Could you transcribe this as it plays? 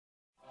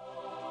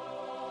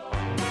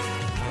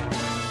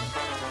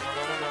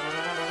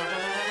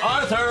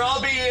Arthur,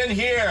 I'll be in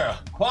here.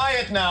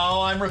 Quiet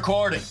now, I'm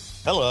recording.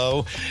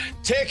 Hello,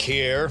 Tick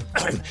here.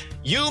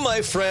 You,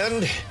 my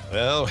friend,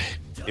 well,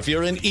 if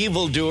you're an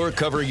evildoer,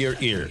 cover your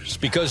ears,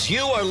 because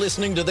you are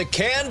listening to the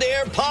Canned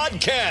Air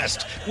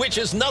Podcast, which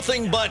is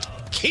nothing but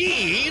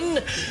Keen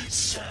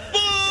Spoon!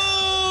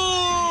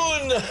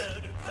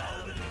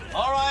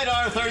 All right,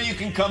 Arthur, you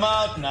can come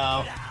out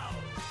now.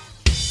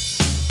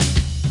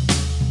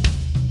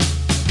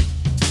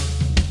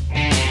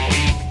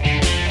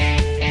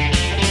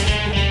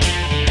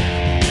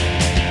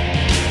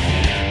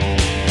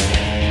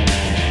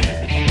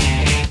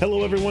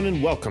 Hello, everyone,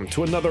 and welcome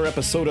to another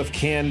episode of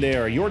Canned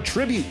Air, your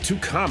tribute to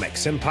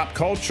comics and pop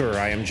culture.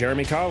 I am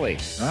Jeremy Colley.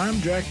 I'm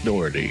Jack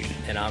Doherty.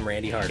 And I'm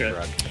Randy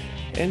Hardbrook.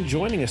 And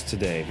joining us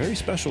today, very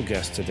special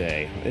guest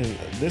today, and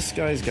this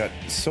guy's got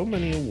so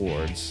many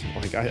awards,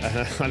 like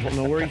I don't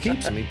know where he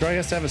keeps them. He probably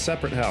has to have a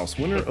separate house.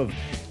 Winner of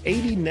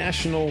 80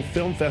 National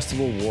Film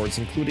Festival awards,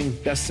 including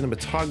Best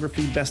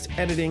Cinematography, Best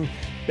Editing,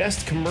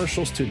 Best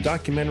Commercials to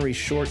Documentary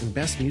Short, and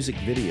Best Music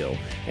Video.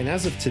 And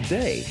as of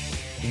today,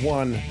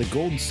 won the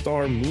Gold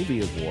Star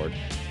Movie Award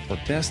for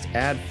Best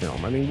Ad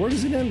Film. I mean, where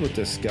does it end with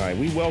this guy?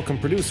 We welcome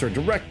producer,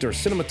 director,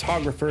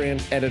 cinematographer,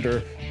 and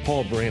editor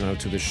Paul Brenno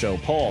to the show.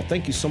 Paul,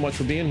 thank you so much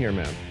for being here,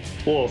 man.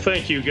 Well,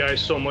 thank you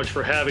guys so much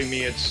for having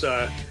me. It's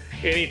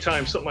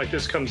anytime something like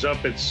this comes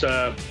up, it's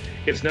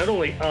not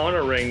only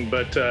honoring,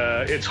 but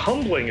it's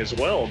humbling as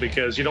well,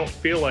 because you don't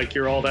feel like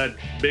you're all that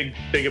big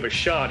of a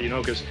shot, you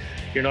know, because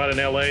you're not in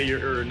LA,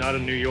 you're not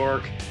in New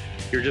York.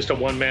 You're just a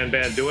one-man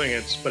band doing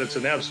it, but it's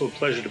an absolute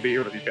pleasure to be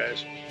here with you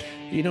guys.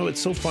 You know,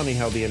 it's so funny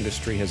how the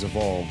industry has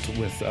evolved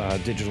with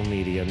digital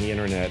media and the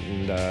internet,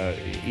 and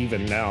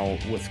even now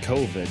with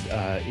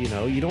COVID. You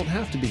know, you don't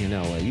have to be in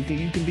LA. You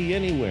can be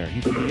anywhere.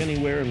 You can be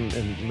anywhere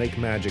and make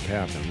magic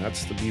happen.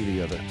 That's the beauty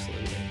of it.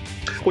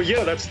 Well,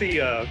 yeah, that's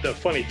the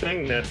funny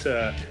thing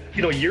that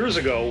you know, years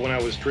ago when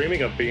I was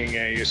dreaming of being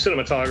a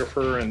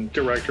cinematographer and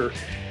director,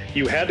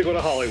 you had to go to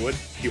Hollywood,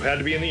 you had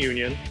to be in the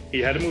union,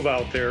 you had to move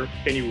out there,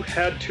 and you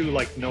had to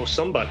know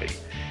somebody.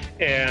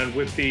 And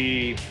with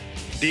the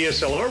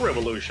DSLR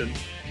revolution,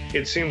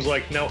 it seems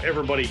like now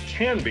everybody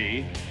can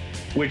be,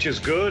 which is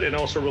good and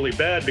also really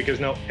bad, because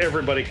now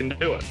everybody can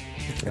do it.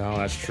 Oh,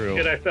 that's true.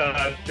 And I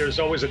thought there's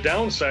always a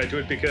downside to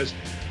it, because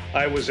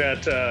I was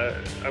at,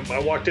 I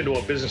walked into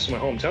a business in my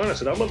hometown. I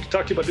said, I'd love to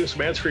talk to you about doing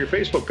some ads for your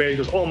Facebook page.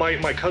 He goes, oh,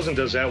 my cousin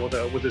does that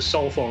with his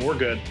cell phone. We're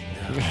good.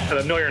 I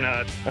said, no, you're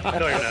not.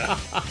 No, you're not.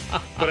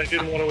 But I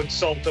didn't want to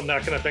insult them,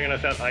 that kind of thing. And I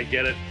thought, I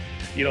get it.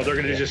 You know,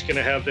 they're just going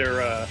to have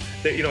their,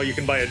 you know, you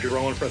can buy a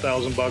drone for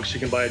 $1,000. You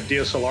can buy a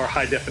DSLR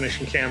high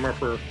definition camera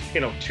for, you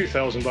know,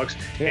 $2,000.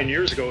 Yeah. And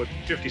years ago,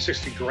 50,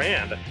 60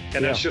 grand.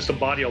 And that's just a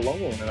body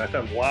alone. And I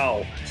thought,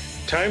 wow,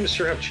 times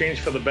sure have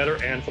changed for the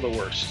better and for the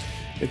worst.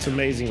 It's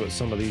amazing what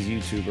some of these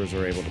YouTubers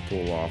are able to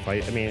pull off.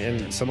 I mean,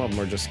 and some of them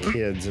are just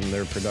kids, and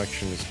their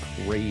production is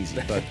crazy.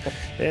 But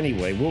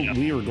anyway,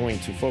 we are going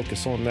to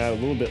focus on that a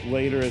little bit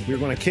later. We're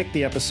going to kick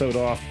the episode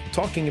off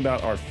talking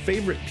about our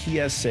favorite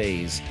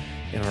PSAs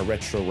in our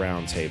Retro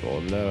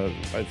Roundtable.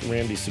 And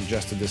Randy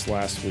suggested this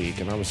last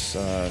week, and I was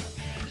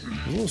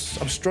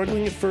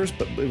struggling at first,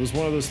 but it was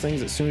one of those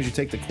things, as soon as you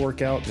take the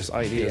cork out, just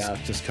ideas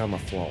just come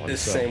flowing.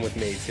 It's the same with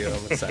me, too.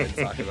 I'm excited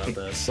to talk about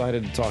this.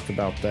 Excited to talk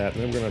about that.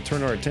 And then we're going to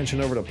turn our attention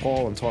over to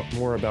Paul and talk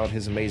more about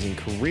his amazing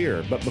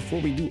career. But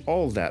before we do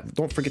all of that,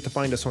 don't forget to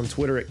find us on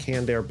Twitter at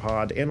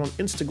CannedAirPod and on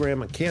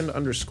Instagram at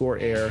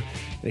Canned_Air.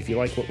 And if you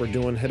like what we're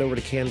doing, head over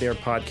to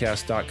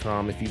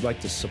CannedAirPodcast.com. If you'd like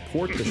to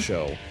support the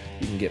show,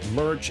 you can get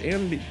merch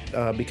and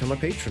become a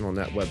patron on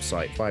that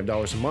website.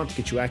 $5 a month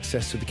get you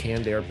access to the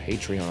Canned Air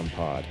Patreon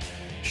pod.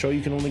 Show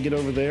you can only get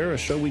over there. A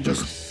show we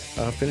just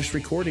finished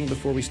recording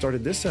before we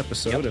started this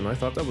episode, and I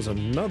thought that was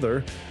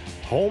another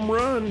home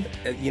run.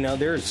 You know,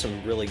 there's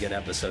some really good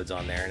episodes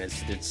on there, and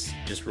it's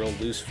just real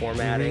loose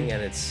formatting,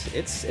 and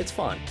it's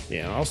fun.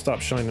 Yeah, I'll stop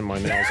shining my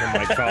nails on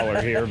my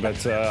collar here,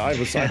 but I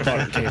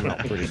thought it came out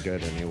pretty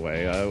good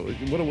anyway.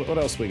 What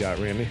else we got,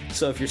 Randy?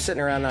 So if you're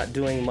sitting around not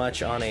doing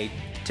much on a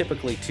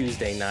typically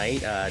Tuesday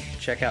night,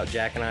 check out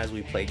Jack and I's.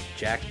 We play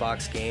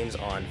Jackbox games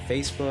on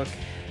Facebook,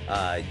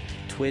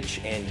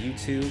 Twitch, and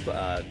YouTube.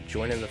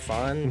 Join in the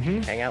fun,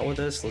 hang out with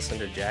us, listen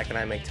to Jack and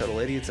I make total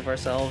idiots of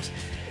ourselves.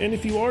 And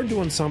if you are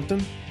doing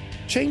something,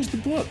 change the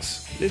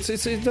books. It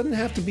doesn't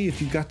have to be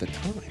if you've got the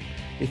time.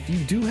 If you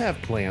do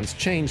have plans,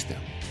 change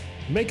them.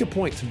 Make a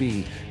point to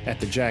be at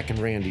the Jack and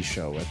Randy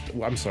show.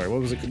 I'm sorry,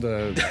 what was it? What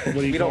do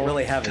you we don't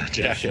really have a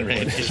Jack and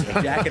Randy.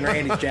 Jack and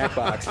Randy's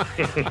Jackbox.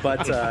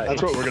 But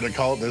that's what we're going to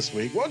call it this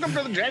week. Welcome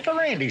to the Jack and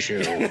Randy show.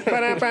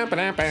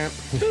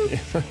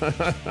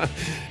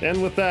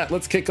 And with that,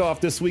 let's kick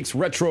off this week's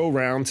Retro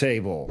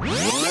Roundtable.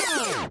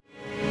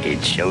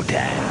 It's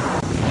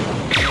showtime.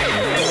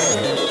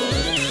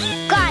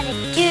 Got it,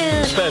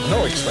 dude. Spared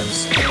no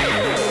expense.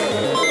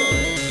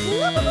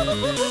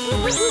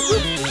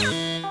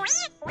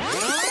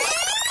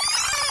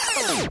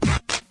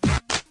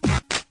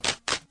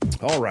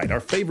 All right, our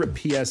favorite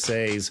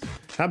PSAs.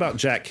 How about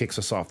Jack kicks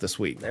us off this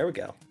week? There we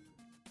go.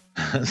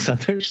 So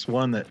there's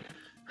one that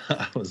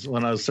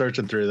when I was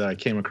searching through that, I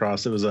came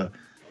across it was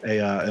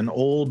an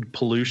old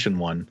pollution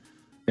one,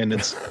 and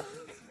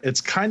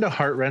it's kind of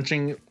heart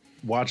wrenching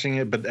watching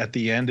it, but at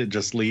the end it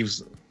just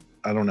leaves.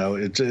 I don't know.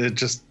 It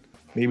just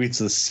maybe it's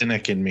the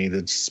cynic in me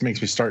that just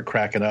makes me start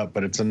cracking up.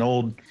 But it's an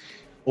old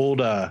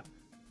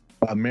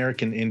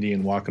American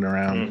Indian walking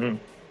around,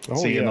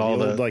 seeing all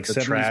the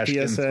trash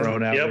getting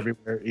thrown out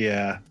everywhere.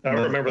 Yeah, I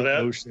remember that.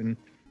 Ocean.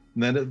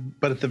 And then,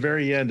 but at the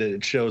very end,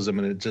 it shows him,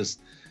 and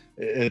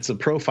it's a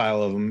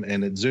profile of him,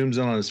 and it zooms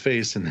in on his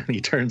face, and then he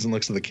turns and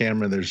looks at the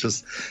camera, and there's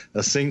just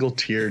a single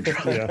tear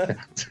drop.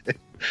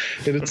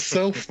 And it's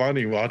so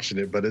funny watching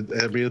it, but at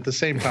the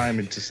same time,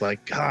 it's just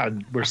like,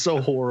 God, we're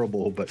so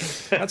horrible. But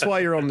that's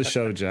why you're on the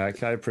show,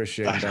 Jack. I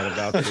appreciate that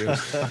about you.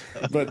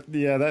 But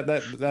yeah,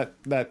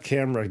 that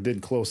camera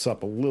did close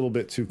up a little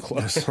bit too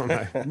close on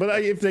that.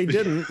 But if they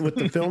didn't, with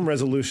the film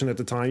resolution at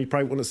the time, you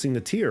probably wouldn't have seen the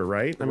tear,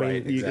 right? I mean,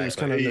 exactly. It was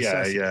kind of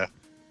necessity. Yeah.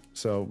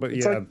 So, but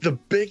it's like the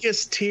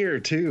biggest tear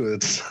too.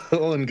 It's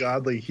so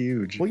ungodly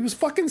huge. Well, he was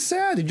fucking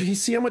sad. Did you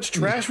see how much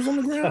trash was on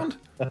the ground?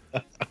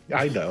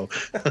 I know.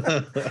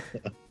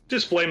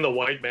 Just blame the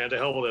white man. To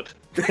hell with it.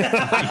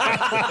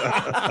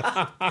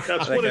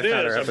 That's what it is.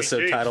 Our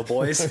episode title,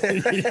 boys.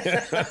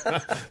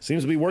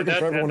 Seems to be working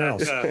for everyone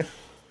else.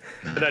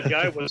 That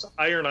guy was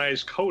Iron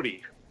Eyes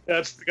Cody.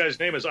 That's the guy's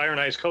name. Is Iron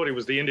Eyes Cody?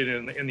 Was the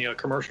Indian in the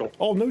commercial?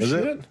 Oh no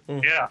shit!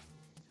 Yeah.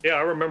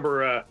 I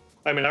remember.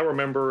 I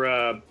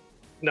remember.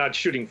 Not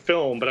shooting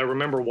film, but I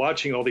remember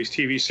watching all these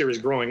TV series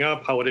growing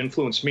up, how it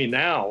influenced me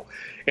now.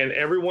 And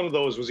every one of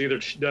those was either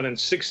done in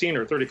 16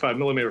 or 35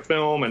 millimeter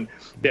film, and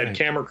they had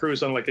camera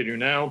crews unlike they do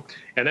now.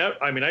 And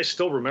that, I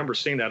still remember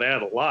seeing that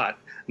ad a lot.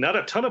 Not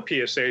a ton of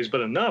PSAs,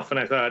 but enough. And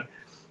I thought,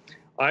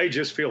 I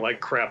just feel like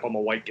crap. I'm a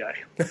white guy.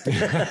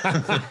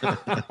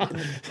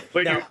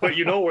 But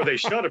you know where they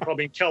shot it?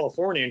 Probably in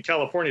California, and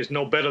California is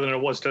no better than it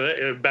was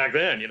today, back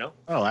then. You know?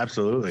 Oh,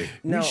 absolutely.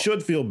 We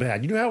should feel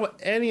bad. You have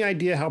any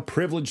idea how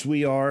privileged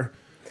we are?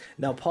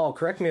 Now, Paul,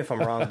 correct me if I'm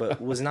wrong, but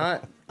was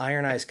not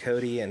Iron Eyes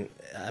Cody, and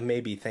I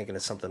may be thinking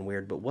of something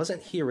weird, but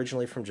wasn't he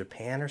originally from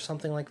Japan or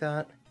something like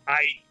that?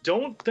 I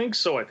don't think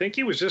so. I think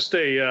he was just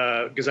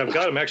because I've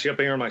got him actually up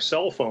here on my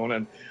cell phone,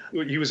 and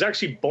he was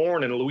actually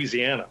born in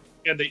Louisiana.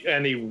 And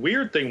the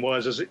weird thing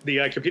is the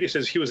Wikipedia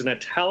says he was an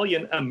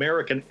Italian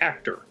American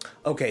actor.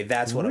 Okay,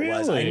 that's what it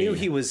was. I knew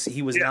he was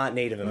not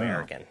Native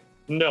American.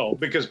 No,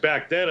 because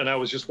back then, and I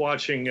was just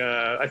watching.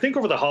 I think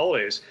over the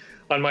holidays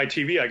on my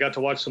TV, I got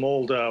to watch some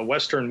old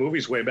Western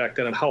movies way back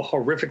then, and how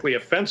horrifically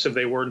offensive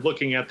they were,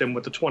 looking at them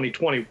with the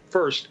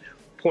 2021st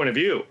point of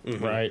view.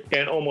 Mm-hmm. Right.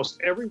 And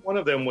almost every one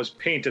of them was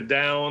painted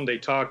down. They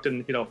talked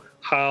and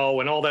how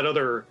and all that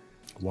other.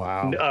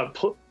 Wow.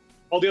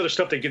 All the other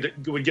stuff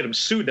would get them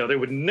sued now. They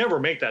would never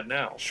make that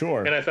now.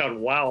 Sure. And I thought,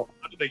 wow,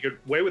 how did they get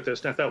away with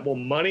this? And I thought, well,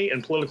 money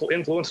and political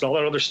influence and all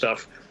that other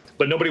stuff.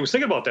 But nobody was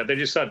thinking about that. They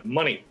just thought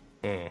money,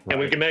 and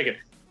we can make it.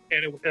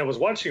 And I was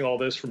watching all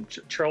this from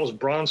Charles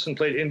Bronson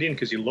played Indian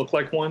because he looked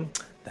like one.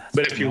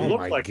 But if you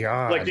look like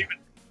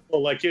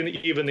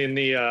even in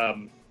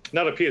the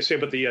not a PSA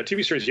but the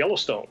TV series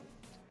Yellowstone,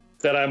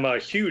 that I'm a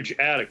huge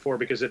addict for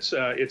because it's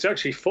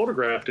actually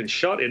photographed and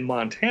shot in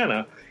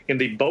Montana in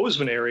the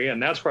Bozeman area,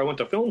 and that's where I went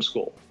to film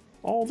school.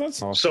 Oh,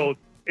 that's awesome. So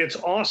it's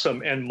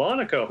awesome. And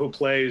Monica, who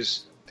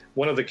plays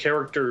one of the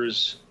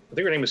characters, I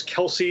think her name is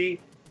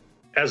Kelsey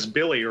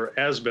Asbilly or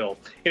Asbill.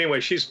 Anyway,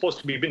 she's supposed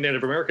to be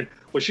Native American.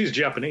 Well, she's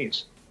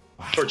Japanese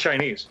or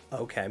Chinese.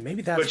 Okay,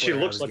 maybe that's. But she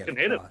looks like a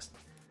native.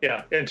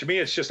 Yeah, and to me,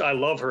 it's just I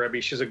love her. I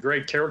mean, she's a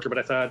great character. But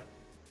I thought,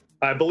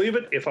 I believe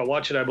it. If I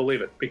watch it, I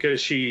believe it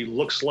because she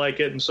looks like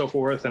it and so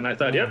forth. And I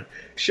thought, I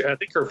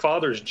think her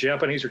father's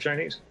Japanese or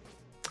Chinese.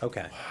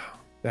 Okay.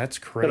 That's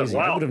crazy.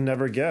 I would have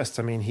never guessed.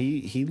 I mean,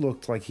 he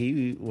looked like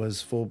he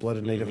was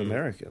full-blooded Native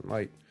American.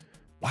 Like,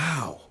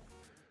 wow.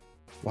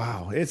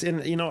 It's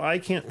I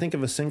can't think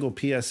of a single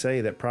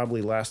PSA that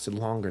probably lasted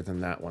longer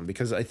than that one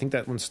because I think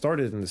that one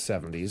started in the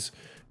 70s,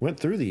 went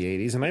through the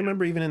 80s, and I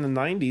remember even in the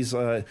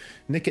 90s,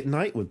 Nick at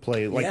Night would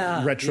play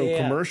retro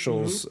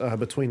commercials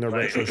between their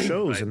retro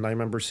shows, and I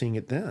remember seeing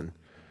it then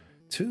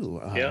too.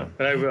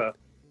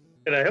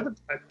 And I haven't,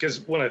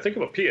 because when I think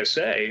of a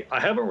PSA, I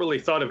haven't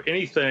really thought of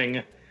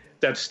anything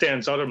that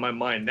stands out in my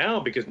mind now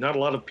because not a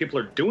lot of people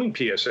are doing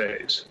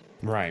PSAs.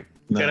 Right.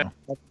 No.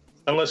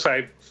 Unless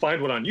I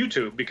find one on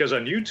YouTube, because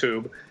on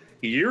YouTube,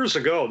 years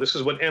ago, this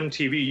is when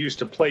MTV used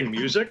to play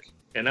music,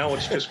 and now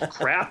it's just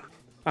crap.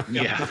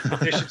 Yeah.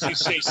 They should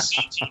say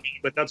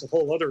CTV, but that's a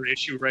whole other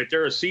issue right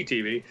there, is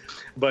CTV.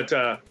 But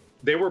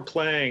they were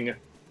playing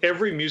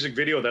every music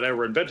video that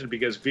ever invented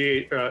because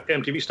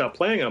MTV stopped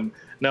playing them.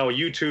 Now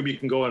YouTube, you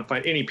can go and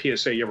find any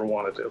PSA you ever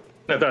wanted to.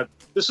 And I thought,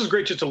 this is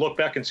great just to look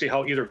back and see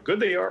how either good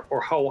they are or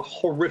how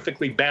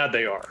horrifically bad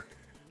they are.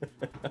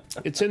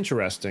 It's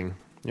interesting.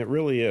 It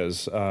really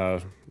is,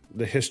 the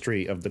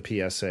history of the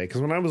PSA.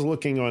 Because when I was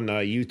looking on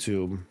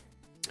YouTube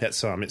at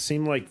some, it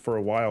seemed like for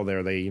a while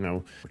there they,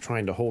 were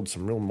trying to hold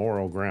some real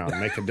moral ground,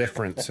 make a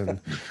difference.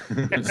 And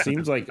it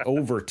seems like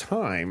over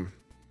time,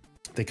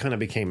 they kind of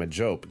became a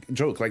joke,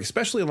 like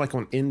especially like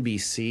on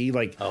NBC.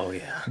 Like, oh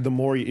yeah, the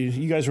more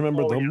you guys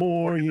remember, the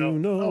more you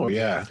know. Oh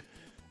yeah,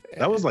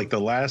 that was like the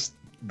last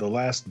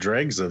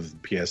dregs of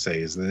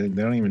PSAs. They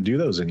don't even do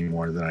those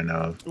anymore that I know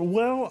of.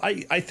 Well,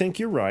 I think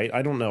you're right.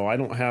 I don't know. I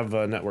don't have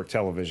network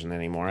television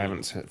anymore. I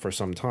haven't for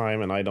some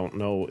time, and I don't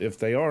know if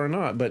they are or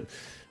not. But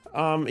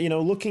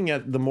looking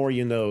at the more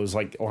you knows,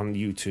 like on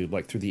YouTube,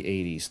 like through the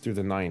 80s, through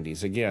the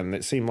 90s, again,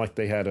 it seemed like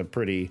they had a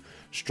pretty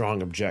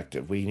strong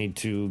objective. We need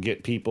to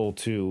get people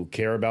to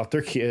care about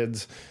their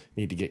kids,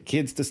 need to get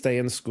kids to stay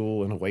in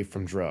school and away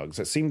from drugs.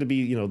 That seemed to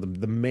be,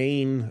 the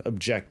main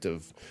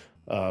objective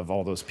of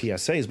all those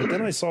PSAs. But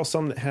then I saw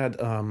some that had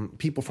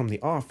people from The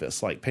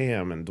Office, like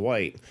Pam and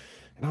Dwight.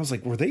 And I was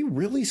like, were they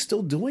really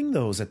still doing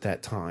those at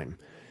that time?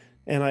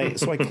 And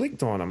so I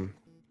clicked on them,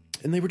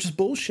 and they were just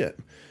bullshit.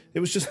 It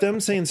was just them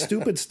saying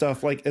stupid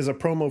stuff like as a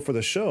promo for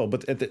the show.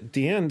 But at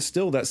the end,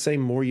 still that same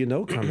more you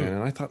know come in.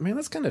 And I thought, man,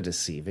 that's kind of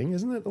deceiving,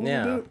 isn't it? A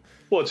little bit?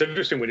 Well, it's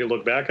interesting when you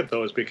look back at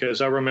those, because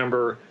I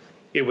remember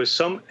it was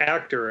some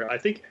actor, I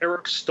think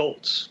Eric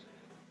Stoltz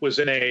was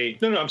in a...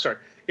 No, I'm sorry.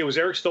 It was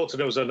Eric Stoltz,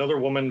 and it was another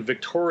woman,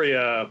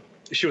 Victoria.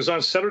 She was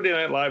on Saturday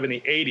Night Live in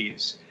the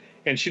 80s,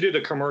 and she did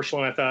a commercial,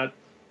 and I thought,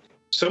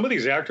 some of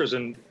these actors,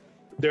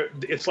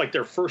 it's like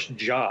their first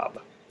job.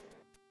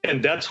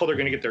 And that's how they're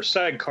going to get their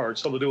SAG card.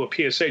 So they'll do a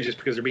PSA just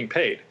because they're being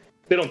paid.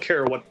 They don't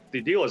care what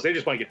the deal is. They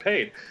just want to get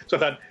paid. So I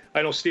thought,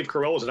 I know Steve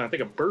Carell was in, I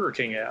think, a Burger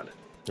King ad.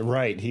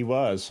 Right, he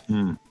was.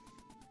 And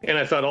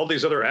I thought all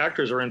these other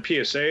actors are in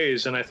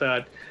PSAs. And I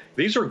thought,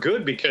 these are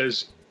good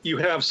because you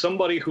have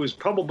somebody who's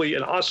probably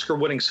an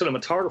Oscar-winning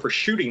cinematographer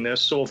shooting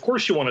this. So, of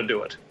course, you want to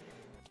do it.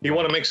 You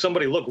want to make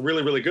somebody look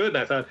really, really good. And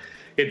I thought,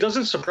 it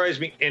doesn't surprise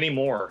me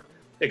anymore,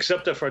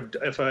 except if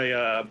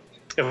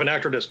an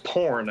actor does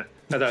porn.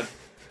 I thought...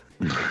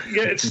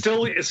 Yeah, it's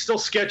still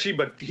sketchy,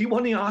 but he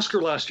won the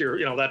Oscar last year,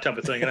 that type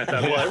of thing. And I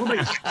thought,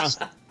 well,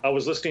 I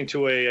was listening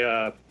to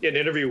an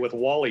interview with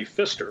Wally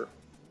Pfister,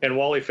 and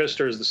Wally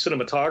Pfister is the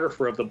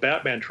cinematographer of the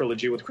Batman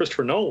trilogy with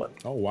Christopher Nolan.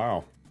 Oh,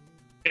 wow.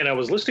 And I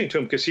was listening to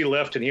him because he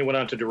left and he went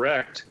on to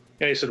direct.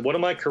 And he said, one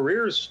of my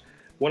career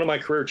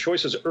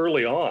choices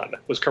early on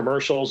was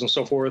commercials and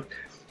so forth.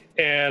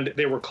 And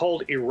they were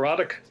called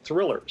erotic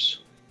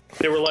thrillers.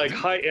 They were like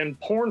high-end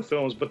porn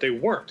films, but they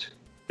weren't.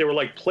 They were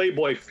like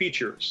Playboy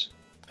features.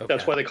 Okay.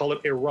 That's why they call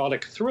it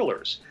erotic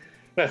thrillers.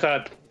 And I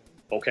thought,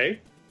 okay.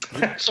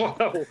 So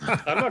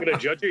I'm not going to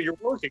judge you. You're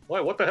working.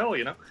 Why? What the hell,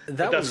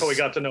 That's how we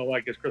got to know,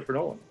 Christopher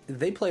Nolan.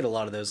 They played a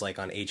lot of those,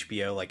 on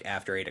HBO,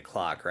 after 8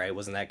 o'clock, right?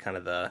 Wasn't that kind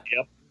of the...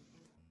 Yep.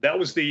 That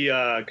was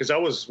the... Because I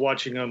was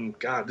watching them...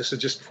 God, this is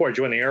just before I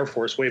joined the Air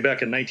Force, way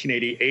back in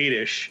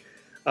 1988-ish.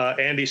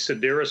 Andy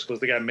Sedaris was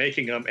the guy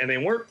making them, and they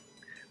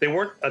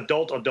weren't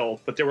adult,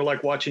 but they were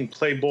like watching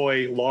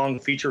Playboy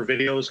long feature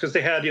videos because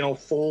they had,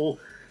 full,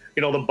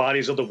 the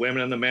bodies of the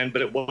women and the men,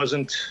 but it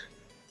wasn't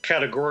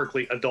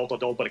categorically adult,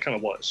 but it kind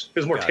of was. It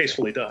was more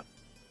tastefully done.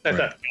 I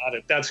thought, got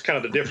it. That's kind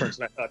of the difference.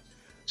 And I thought,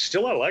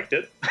 still, I liked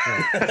it.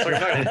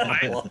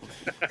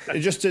 It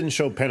just didn't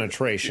show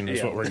penetration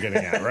is what we're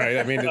getting at, right?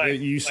 I mean,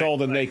 you saw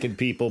the naked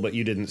people, but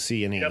you didn't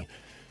see any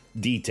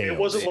details. It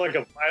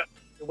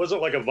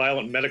wasn't like a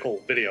violent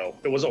medical video.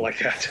 It wasn't like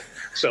that.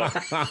 So...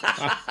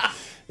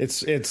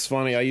 It's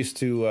funny. I used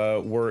to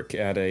work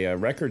at a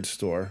record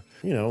store,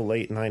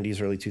 late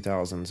 90s, early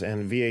 2000s,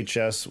 and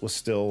VHS was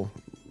still,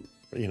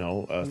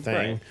 a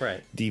thing.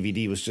 Right.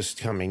 DVD was just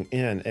coming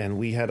in, and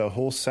we had a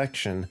whole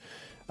section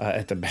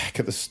at the back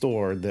of the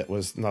store that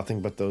was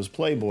nothing but those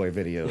Playboy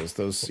videos,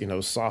 those,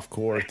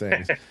 softcore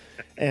things.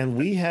 And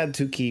we had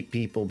to keep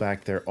people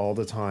back there all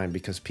the time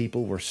because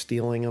people were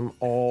stealing them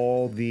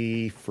all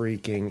the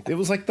freaking... It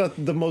was like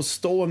the most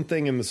stolen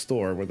thing in the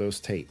store were those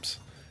tapes.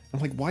 I'm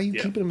like, why are you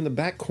keeping them in the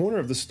back corner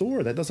of the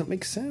store? That doesn't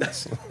make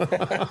sense.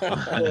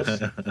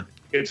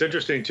 It's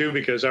interesting, too,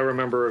 because I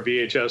remember a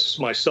VHS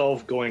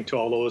myself going to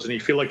all those, and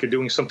you feel like you're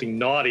doing something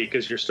naughty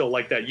because you're still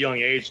like that young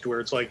age to where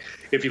it's like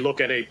if you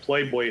look at a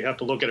Playboy, you have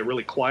to look at it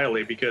really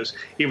quietly because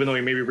even though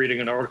you may be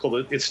reading an article,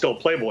 it's still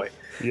Playboy.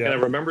 Yeah. And I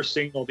remember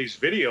seeing all these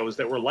videos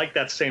that were like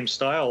that same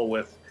style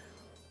with,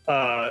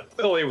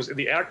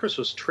 the actress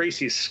was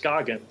Tracy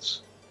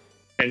Scoggins,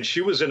 and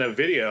she was in a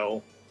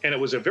video. And it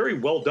was a very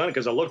well done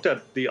because I looked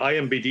at the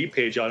IMDb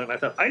page on it and I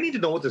thought, I need to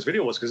know what this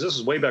video was because this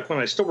is way back when.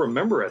 I still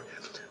remember it.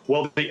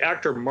 Well, the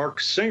actor Mark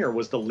Singer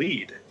was the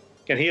lead.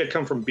 And he had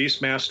come from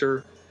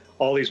Beastmaster,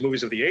 all these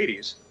movies of the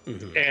 80s.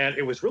 Mm-hmm. And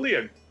it was really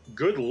a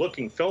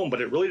good-looking film,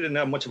 but it really didn't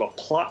have much of a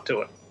plot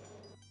to it.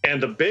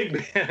 And the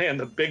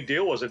big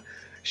deal was that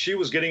she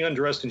was getting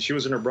undressed and she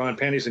was in her bra and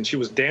panties and she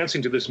was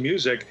dancing to this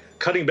music,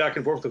 cutting back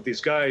and forth with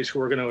these guys who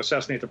were going to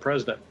assassinate the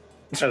president.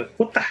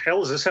 What the hell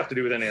does this have to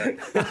do with anything?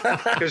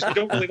 Because you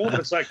don't really know.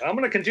 It's like, I'm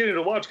going to continue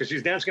to watch because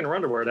she's dancing in her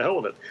underwear. The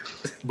hell with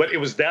it. But it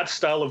was that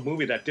style of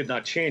movie that did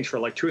not change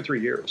for 2 or 3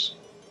 years.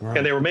 Right.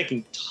 And they were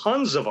making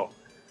tons of them.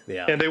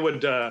 Yeah. And they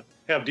would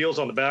have deals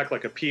on the back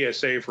like a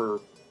PSA for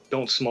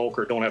don't smoke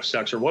or don't have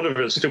sex or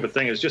whatever the stupid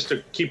thing is just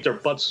to keep their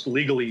butts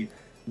legally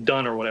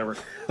done or whatever.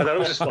 I thought it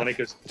was just funny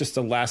because Just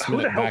a last who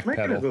minute the hell's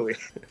making this backpedal. movie?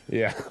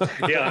 Yeah.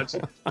 Yeah,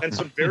 and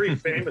some very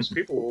famous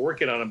people were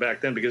working on it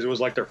back then because it was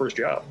like their first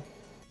job.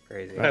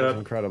 Crazy. That was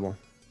incredible.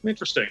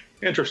 Interesting.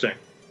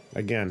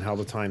 Again, how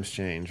the times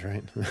change,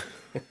 right?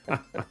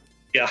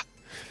 Yeah.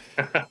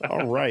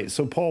 All right.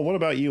 So, Paul, what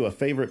about you? A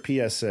favorite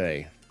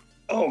PSA?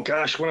 Oh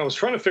gosh, when I was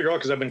trying to figure out,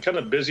 because I've been kind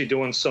of busy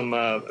doing some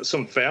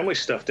family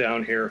stuff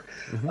down here,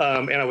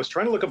 and I was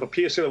trying to look up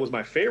a PSA that was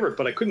my favorite,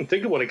 but I couldn't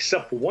think of one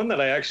except one that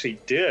I actually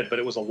did. But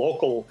it was a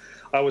local.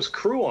 I was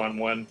crew on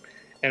one,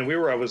 and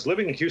I was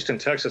living in Houston,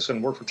 Texas,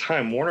 and worked for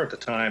Time Warner at the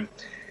time,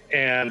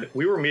 and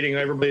we were meeting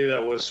everybody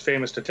that was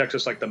famous to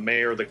Texas, like the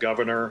mayor, the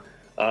governor,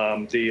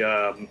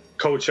 the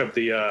coach of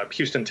the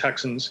Houston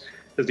Texans,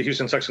 the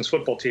Houston Texans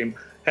football team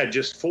had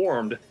just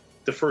formed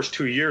the first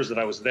 2 years that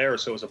I was there.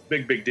 So it was a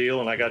big deal.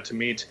 And I got to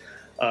meet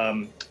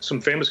some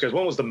famous guys.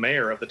 One was the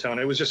mayor of the town.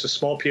 It was just a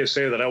small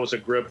PSA that I was a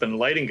grip and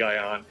lighting guy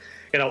on.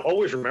 And I'll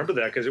always remember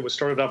that because it was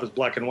started off as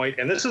black and white.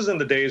 And this is in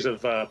the days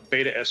of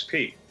Beta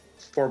SP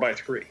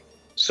 4x3.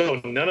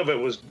 So none of it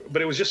was,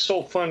 but it was just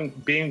so fun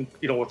being,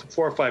 with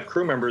 4 or 5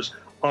 crew members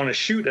on a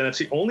shoot. And it's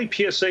the only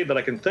PSA that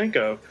I can think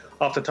of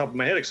off the top of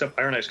my head, except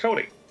Iron Eyes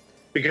Cody,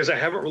 because I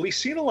haven't really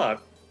seen a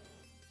lot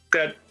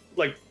that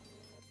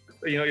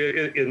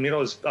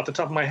is off the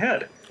top of my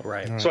head.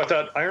 Right. So I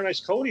thought Iron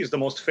Eyes Cody is the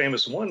most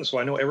famous one, so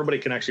I know everybody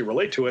can actually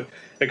relate to it,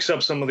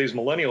 except some of these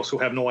millennials who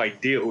have no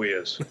idea who he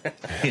is.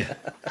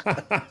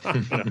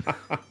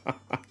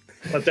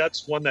 But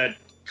that's one that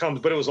comes,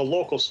 but it was a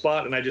local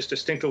spot, and I just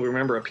distinctly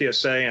remember a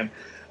PSA. And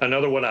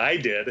another one I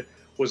did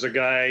was a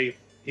guy,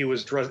 he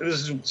was dressed,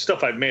 this is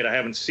stuff I've made, I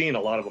haven't seen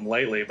a lot of them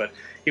lately, but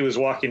he was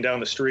walking down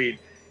the street,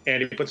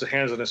 and he puts his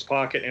hands in his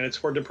pocket, and it's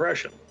for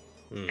depression.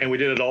 And we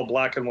did it all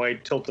black and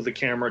white, tilted the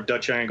camera,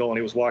 Dutch angle, and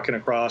he was walking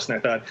across, and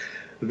I thought,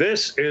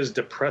 this is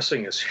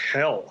depressing as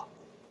hell.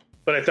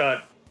 But I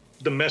thought,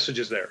 the message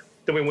is there.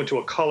 Then we went to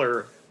a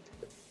color,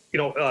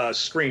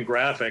 screen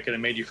graphic, and it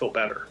made you feel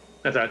better.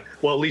 I thought,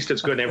 well, at least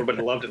it's good, and everybody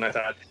loved it. And I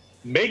thought,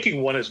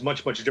 making one is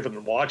much different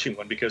than watching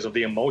one because of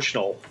the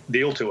emotional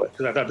deal to it.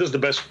 Because I thought, this is the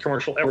best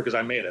commercial ever because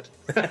I made it.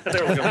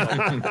 There we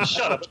go.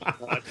 Shut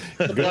up.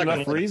 Good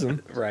enough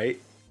reason.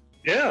 Right.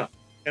 Yeah.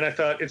 And I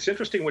thought it's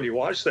interesting when you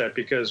watch that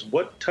because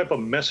what type of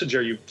message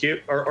are you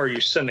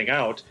sending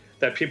out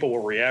that people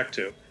will react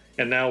to?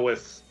 And now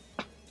with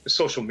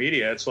social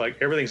media, it's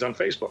like everything's on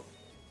Facebook.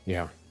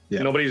 Yeah.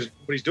 Nobody's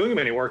doing them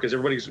anymore because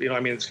everybody's it's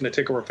going to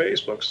take over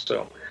Facebook.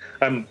 So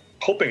I'm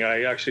hoping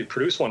I actually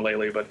produce one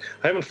lately, but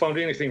I haven't found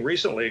anything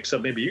recently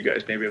except maybe you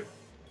guys maybe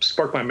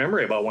spark my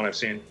memory about one I've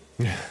seen.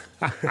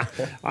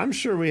 I'm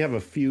sure we have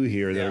a few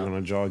here that are going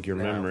to jog your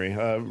memory.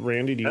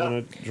 Randy, do you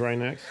want to try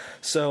next?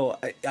 So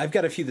I've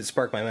got a few that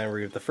spark my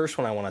memory. The first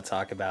one I want to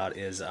talk about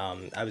is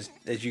I was,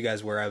 as you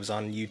guys were, I was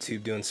on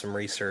YouTube doing some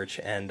research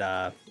and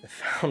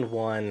found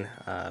one,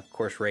 of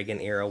course,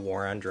 Reagan era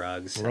war on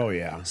drugs. Oh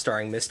yeah,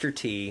 starring Mr.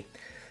 T.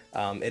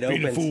 It Be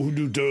opens. the fool who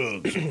do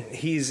drugs.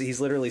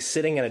 He's literally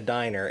sitting at a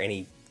diner and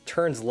he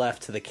turns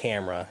left to the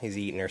camera. He's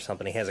eating or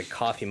something. He has a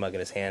coffee mug in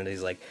his hand.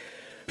 He's like,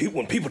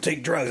 when people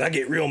take drugs, I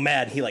get real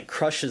mad. He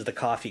crushes the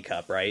coffee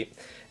cup, right?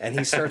 And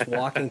he starts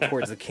walking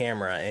towards the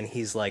camera, and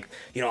he's like,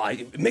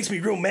 it makes me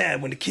real mad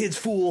when the kids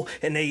fool,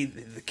 and the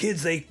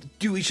kids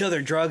do each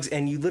other drugs,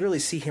 and you literally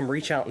see him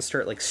reach out and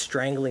start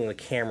strangling the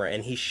camera,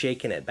 and he's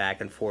shaking it back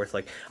and forth,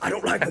 like, I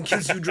don't like when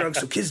kids do drugs,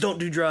 so kids don't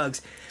do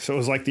drugs. So it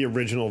was like the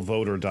original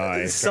vote or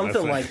die.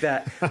 Something like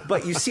that.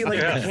 But you see,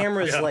 the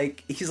camera's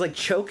he's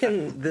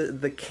choking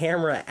the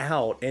camera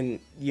out,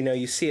 and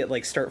you see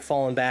it start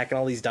falling back, and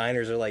all these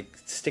diners are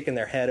sticking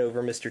their head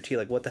over Mr. T,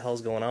 what the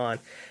hell's going on?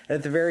 And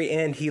at the very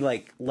end, he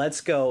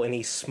lets go and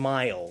he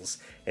smiles.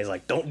 He's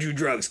like, don't do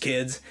drugs,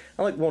 kids.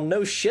 I'm like, well,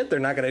 no shit, they're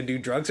not going to do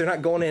drugs. They're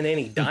not going in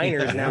any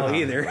diners now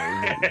either.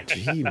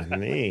 Gee,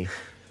 me.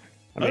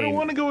 I don't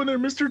want to go in there.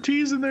 Mr.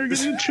 T's in there going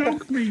to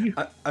choke me.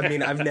 I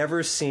mean, I've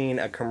never seen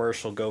a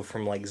commercial go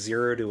from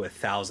 0 to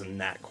 1,000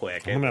 that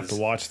quick. I'm going to have to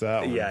watch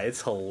that one. Yeah,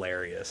 it's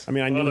hilarious. I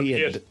mean, I knew he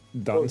had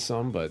done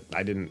some, but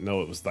I didn't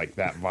know it was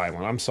that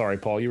violent. I'm sorry,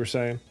 Paul, you were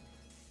saying?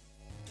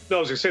 No, I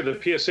was going to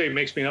say the PSA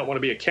makes me not want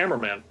to be a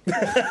cameraman.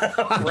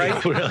 Right?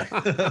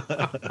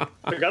 I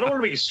don't want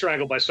to be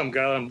strangled by some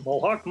guy on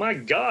Mohawk. My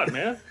God,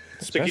 man.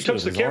 It's Especially he touched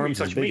with the his camera, arms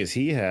he as touched big me. as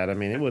he had. I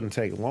mean, it wouldn't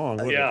take long.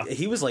 Would Yeah.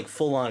 He was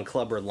full on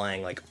Clubber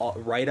Lang,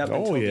 right up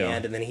until the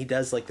end, and then he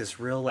does this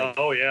real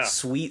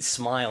sweet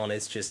smile, and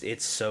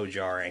it's so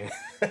jarring.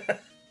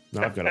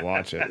 No, I've got to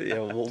watch it. Yeah,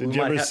 well, Did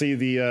you ever see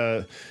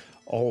the?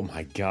 Oh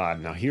my God!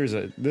 Now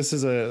this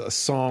is a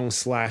song /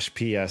 PSA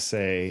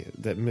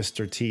that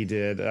Mr. T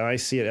did. I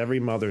see it every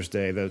Mother's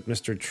Day. The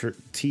Mr.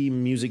 T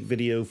music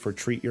video for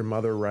 "Treat Your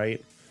Mother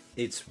Right."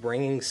 It's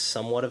ringing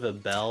somewhat of a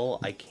bell.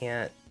 I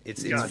can't.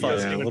 It's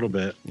fuzzy. Yeah, a little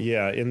bit.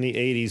 Yeah, in the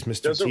 80s,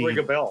 Mr. Doesn't T. ring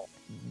a bell.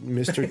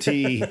 Mr.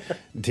 T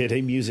did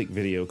a music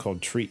video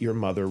called "Treat Your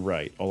Mother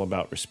Right," all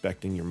about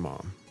respecting your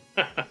mom.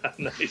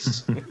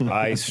 Nice.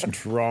 I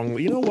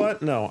strongly, you know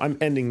what? No, I'm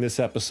ending this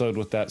episode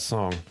with that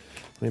song.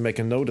 Let me make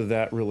a note of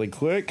that really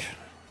quick.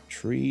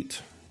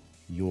 Treat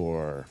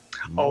your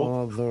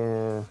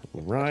mother,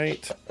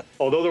 right?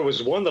 Although there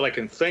was one that I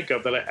can think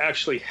of that I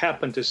actually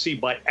happened to see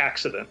by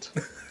accident.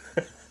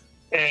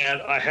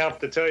 And I have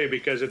to tell you,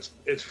 because it's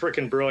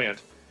freaking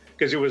brilliant,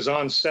 because it was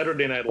on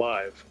Saturday Night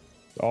Live.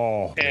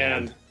 Oh,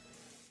 and man.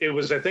 It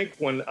was, I think,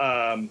 when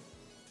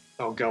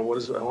oh god, what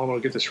is it? I want to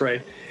get this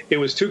right. It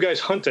was two guys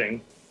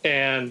hunting,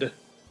 and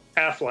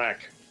Affleck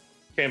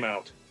came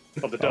out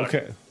of the duck,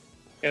 Okay.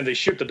 and they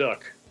shoot the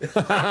duck.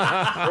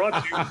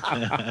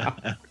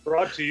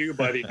 brought to you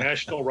by the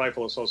National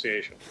Rifle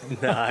Association.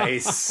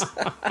 Nice.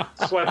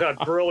 So I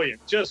thought,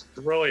 brilliant, just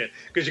brilliant,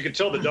 because you could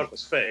tell the duck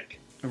was fake.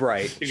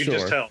 Right. You could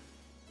just tell.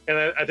 And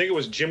I think it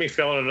was Jimmy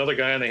Fallon and another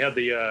guy, and they had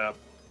the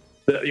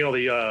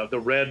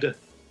red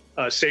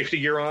safety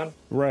gear on.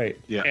 Right.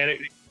 Yeah. And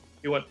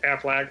you went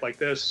Affleck like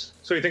this,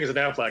 so you think it's an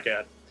Affleck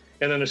ad.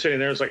 And then they're sitting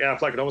there, it's like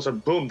Affleck, and all of a sudden,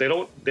 boom! They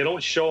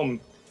don't show him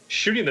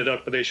shooting the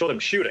duck, but they show them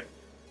shooting.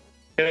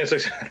 And it's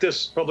like,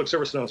 this public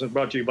service announcement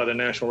brought to you by the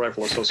National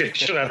Rifle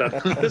Association. I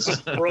thought, this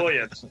is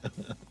brilliant.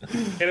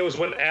 And it was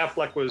when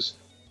Affleck was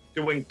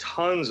doing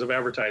tons of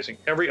advertising.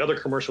 Every other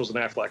commercial was an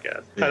Affleck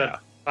ad. Yeah. I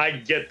thought, I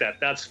get that.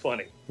 That's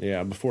funny.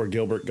 Yeah, before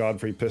Gilbert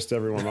Godfrey pissed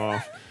everyone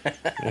off.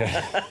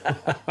 Yeah.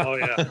 Oh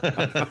yeah.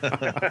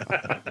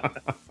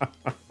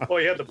 Oh,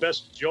 he had the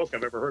best joke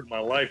I've ever heard in my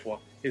life.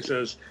 Well, he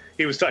says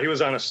he was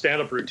on a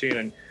stand-up routine,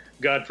 and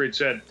Godfrey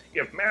said,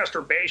 "If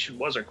masturbation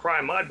was a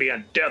crime, I'd be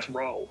on death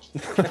row."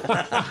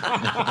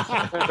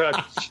 I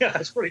thought, yeah,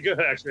 that's pretty good.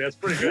 Actually, that's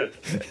pretty good.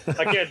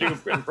 I can't do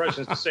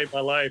impressions to save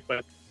my life,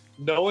 but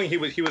knowing he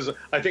was,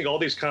 I think all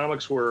these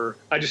comics were.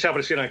 I just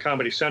happened to see it on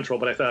Comedy Central,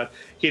 but I thought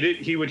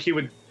he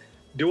would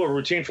do a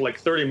routine for like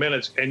 30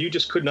 minutes, and you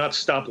just could not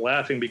stop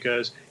laughing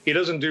because he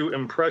doesn't do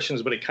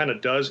impressions, but he kind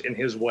of does in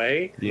his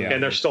way,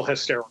 and they're still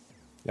hysterical.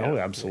 Oh,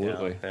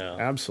 absolutely. Yeah.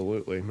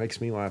 Absolutely.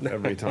 Makes me laugh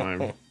every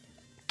time.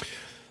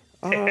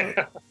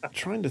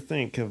 Trying to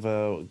think of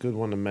a good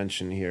one to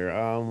mention here.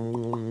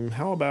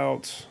 How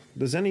about,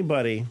 does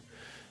anybody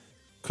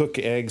cook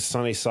eggs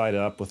sunny side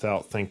up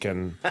without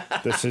thinking,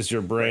 this is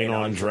your brain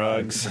on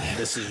drugs?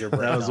 This is your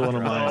brain. That was one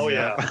of mine. Oh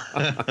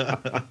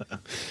yeah.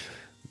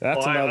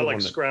 That's I another like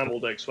one.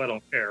 scrambled eggs, so I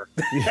don't care.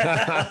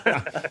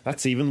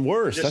 That's even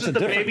worse. This That's is a the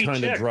different baby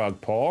kind of chick. drug,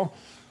 Paul.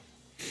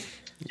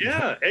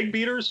 Yeah, egg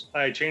beaters.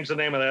 I changed the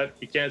name of that.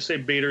 You can't say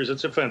beaters;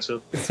 it's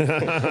offensive.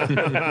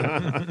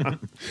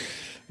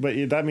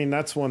 But I mean,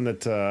 that's one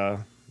that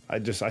I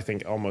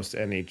think almost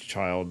any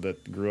child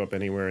that grew up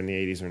anywhere in the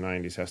 80s or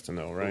 90s has to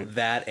know, right?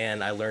 That,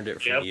 and I learned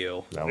it from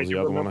you. That was I the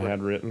do other one I remember.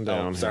 had written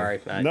down. sorry.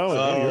 Here. No,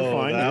 you're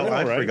fine. You're I all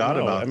right. forgot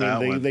about that I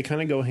mean, one. they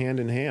kind of go hand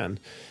in hand.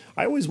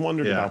 I always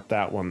wondered about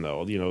that one,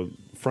 though. You know,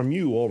 from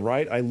you, all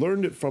right? I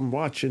learned it from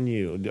watching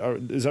you.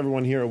 Is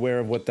everyone here aware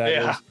of what that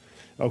is?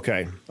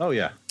 Okay. Oh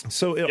yeah.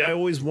 So I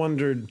always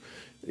wondered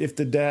if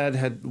the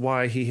dad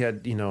why he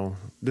had,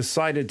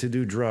 decided to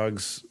do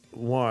drugs,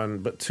 one,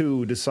 but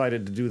two,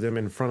 decided to do them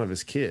in front of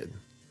his kid.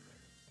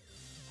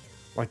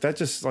 Like that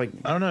just like...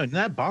 I don't know. And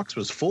that box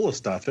was full of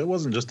stuff. It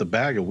wasn't just a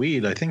bag of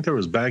weed. I think there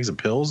was bags of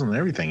pills and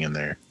everything in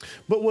there.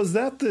 But was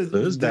that the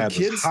dad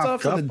kid was stuff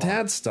hopped or up the on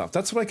dad stuff?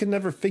 That's what I could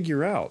never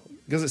figure out.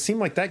 Because it seemed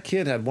like that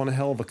kid had one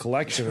hell of a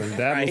collection, and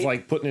dad was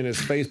like putting it in his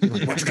face, being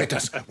like, "Where'd you get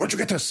this? Where'd you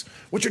get this?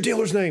 What's your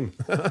dealer's name?"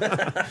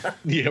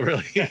 Yeah,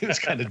 really. He was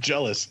kind of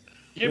jealous.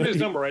 Give me his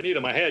number. I need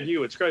him. I had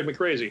you. It's driving me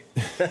crazy.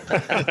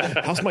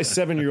 How's my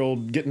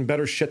 7-year-old getting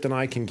better shit than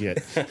I can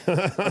get? I'm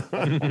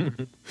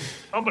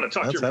going to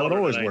talk to That's your how it mother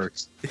always tonight.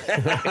 works.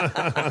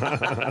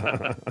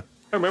 I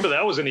remember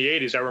that was in the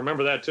 80s. I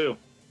remember that too.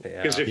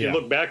 Because if you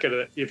look back at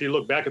it,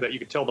 you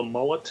could tell the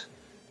mullet,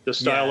 the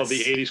style of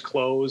the 80s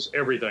clothes,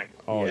 everything.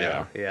 Oh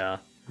yeah. Yeah.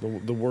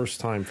 The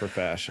worst time for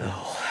fashion.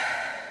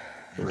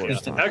 The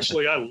worst time.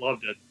 Actually, I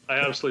loved it. I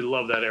absolutely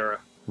loved that era.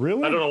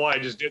 Really? I don't know why I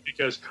just did,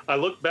 because I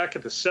look back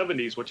at the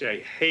 70s, which I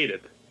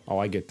hated. Oh,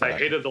 I get that. I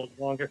hated the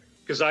long hair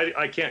because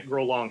I can't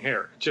grow long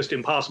hair. It's just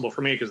impossible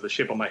for me because of the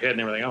shape of my head and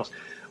everything else.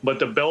 But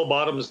the bell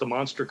bottoms, the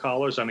monster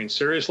collars, I mean,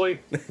 seriously?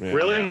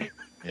 Really?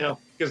 Yeah.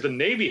 Because the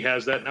Navy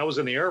has that, and I was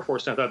in the Air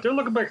Force, and I thought, they're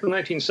looking back to the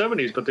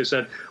 1970s, but they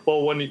said,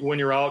 well, when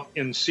you're out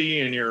in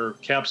sea and you're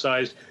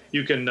capsized,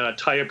 you can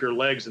tie up your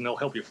legs and they'll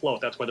help you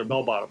float. That's why they're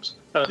bell bottoms.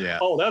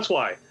 Oh, that's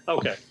why.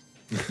 Okay.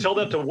 Tell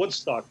that to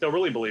Woodstock. They'll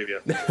really believe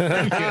you.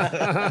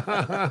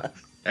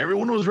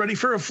 Everyone was ready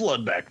for a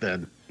flood back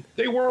then.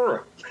 They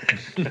were.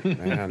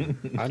 Man,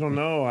 I don't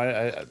know.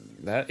 I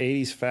that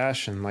 80s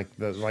fashion, like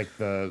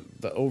the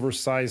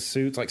oversized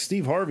suits, like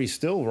Steve Harvey's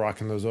still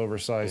rocking those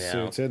oversized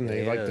suits, isn't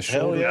he? Like the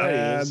shoulder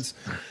pads,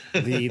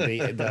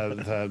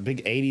 the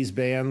big 80s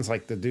bands,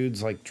 like the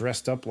dudes like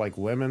dressed up like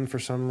women for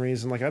some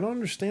reason. Like I don't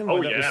understand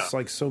why that was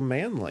like so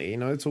manly.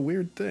 It's a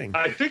weird thing.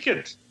 I think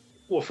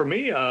well, for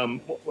me, I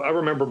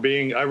remember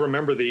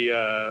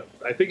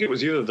I think it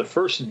was either the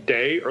first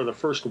day or the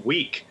first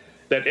week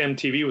that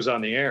MTV was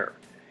on the air.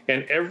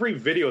 And every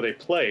video they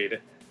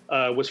played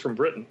was from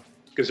Britain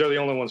because they're the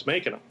only ones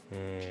making them.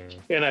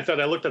 And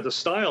I looked at the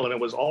style, and it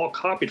was all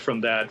copied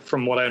from that,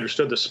 from what I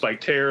understood, the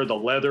spiked hair, the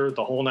leather,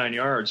 the whole 9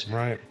 yards.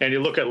 Right. And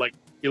you look at like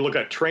You look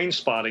at Train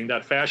Spotting,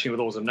 that fashion with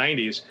those in the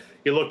 90s.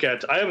 You look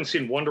at, I haven't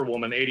seen Wonder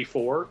Woman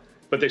 84,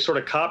 but they sort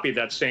of copied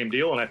that same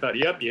deal. And I thought,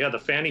 yep, you had the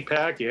fanny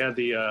pack, you had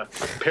the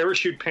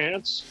parachute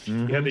pants,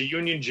 you had the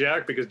Union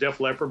Jack because Def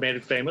Leppard made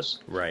it famous.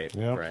 Right,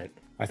 Yep. right.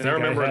 I think I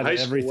remember I in had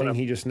high school everything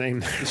he just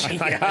named.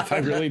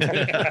 I really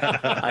did.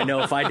 I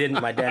know if I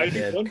didn't, my dad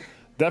did.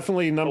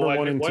 Definitely number I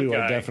one knew and one two. I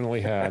guy.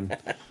 definitely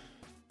had.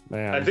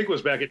 Man, I think it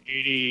was back in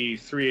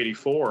 83,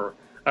 84.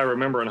 I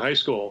remember in high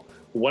school,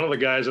 one of the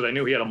guys that I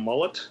knew, he had a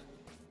mullet.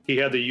 He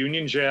had the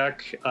Union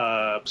Jack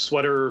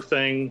sweater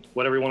thing,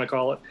 whatever you want to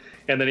call it.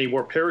 And then he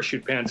wore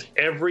parachute pants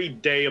every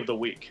day of the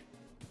week.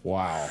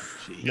 wow.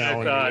 Now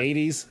in the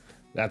 80s,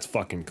 that's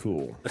fucking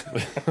cool.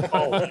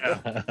 Oh,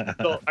 yeah.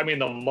 So, I mean,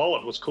 the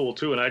mullet was cool,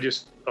 too. And I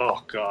just,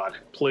 oh, God,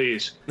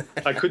 please.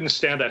 I couldn't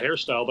stand that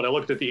hairstyle. But I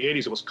looked at the 80s.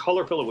 It was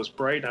colorful. It was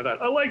bright. And I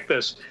thought, I like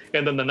this.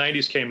 And then the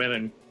 90s came in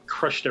and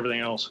crushed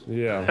everything else.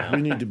 Yeah,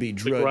 we need to be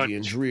drudgy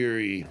and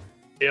dreary.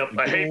 Yep,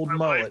 I hate old my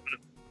mullet. life.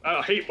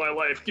 I hate my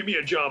life. Give me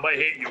a job. I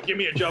hate you. Give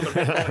me a job.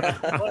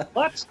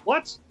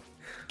 What?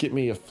 Get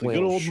me a Good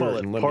flannel old shirt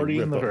mullet. and let me Party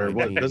rip in the up rear. my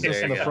What, jeans.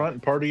 business in the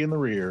front, party in the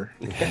rear.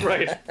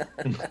 Right.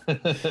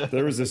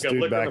 There was this Got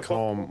dude liquor in back the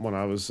phone. home when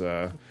I was,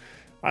 I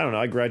don't know,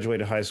 I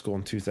graduated high school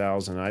in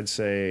 2000. I'd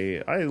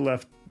say I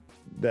left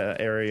the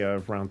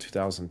area around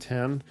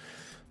 2010.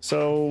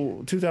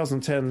 So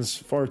 2010's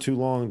far too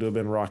long to have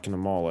been rocking a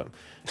mullet.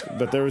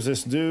 But there was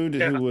this dude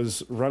who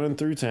was running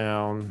through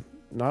town,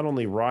 not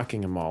only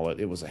rocking a mullet,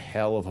 it was a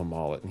hell of a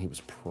mullet, and he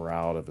was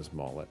proud of his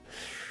mullet.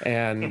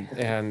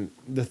 And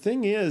the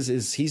thing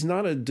is he's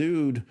not a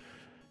dude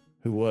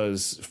who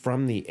was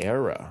from the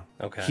era.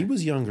 Okay. He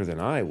was younger than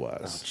I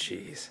was.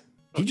 Jeez.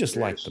 He just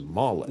liked the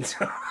mullet.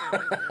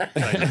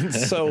 And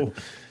so,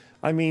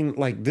 I mean,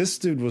 like, this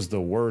dude was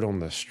the word on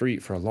the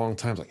street for a long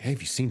time. It's like, hey,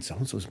 have you seen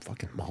so-and-so's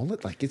fucking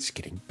mullet? Like, it's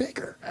getting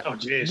bigger. Oh,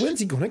 jeez. When's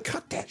he going to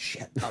cut that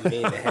shit? I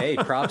mean, hey,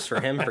 props for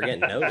him for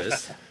getting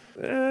noticed.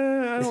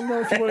 I don't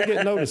know if you want to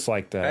get noticed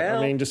like that.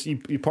 Well- I mean, just you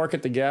park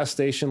at the gas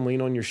station, lean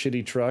on your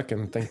shitty truck,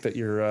 and think that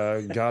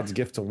you're God's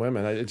gift to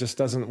women. It just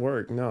doesn't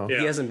work. No. Yeah.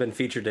 He hasn't been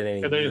featured in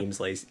any And they- memes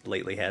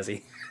lately, has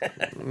he?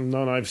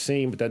 None I've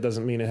seen, but that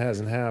doesn't mean it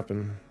hasn't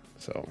happened.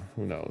 So,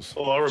 who knows?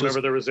 Well, I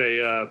remember there was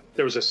a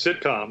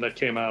sitcom that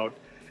came out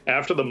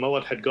after the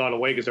mullet had gone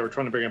away because they were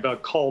trying to bring it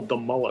back called The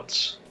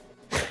Mullets.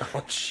 Oh,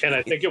 jeez. And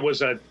I think it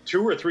was a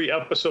 2 or 3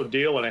 episode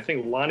deal, and I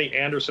think Lonnie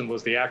Anderson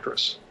was the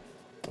actress.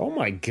 Oh,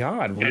 my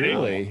God. And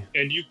Really?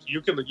 And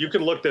you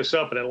can look this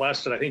up, and it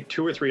lasted, I think,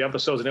 2 or 3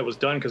 episodes, and it was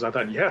done because I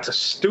thought, yeah, it's a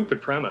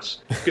stupid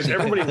premise. Because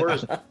everybody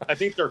wears, I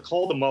think they're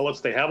called the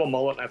mullets. They have a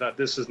mullet, and I thought,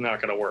 this is not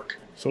going to work.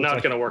 So it's Not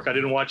like- going to work. I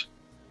didn't watch.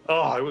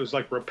 Oh, it was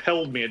like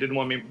repelled me. It didn't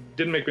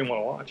make me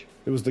want to watch.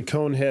 It was the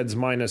Coneheads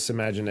minus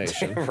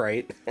imagination.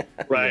 Right.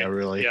 Right. Yeah,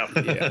 really.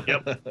 Yep.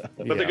 Yep.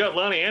 But they got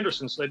Lonnie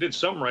Anderson, so they did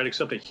something right,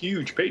 except a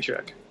huge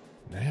paycheck.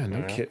 Man,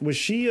 no kid. Was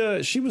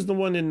she? She was the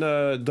one in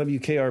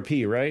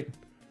WKRP, right?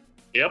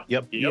 Yep.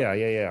 Yep.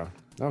 Yeah.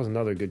 That was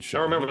another good show.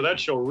 I remember that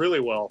show really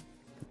well.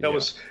 That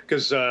was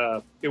because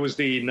it was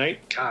the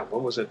night. God,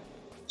 what was it?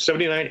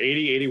 79,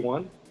 80,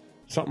 81?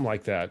 Something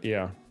like that.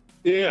 Yeah.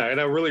 Yeah, and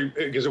I really,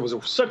 because it was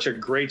such a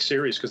great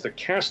series because the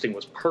casting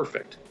was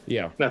perfect.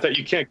 Yeah. And I thought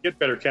you can't get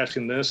better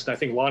casting than this. And I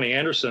think Lonnie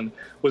Anderson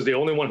was the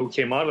only one who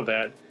came out of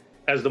that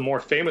as the more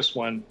famous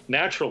one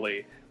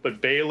naturally.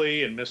 But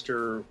Bailey and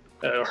Mr.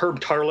 Herb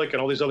Tarlick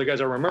and all these other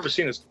guys, I remember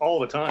seeing this all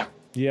the time.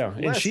 Yeah.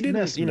 And Les she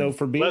didn't, Nessman.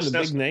 for being Les the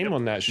big Nessman, name yep.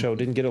 on that show,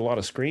 didn't get a lot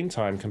of screen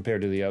time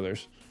compared to the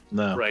others.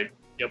 No. Right.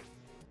 Yep.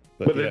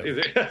 But, But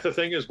yeah. the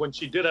thing is, when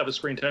she did have a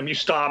screen time, you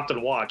stopped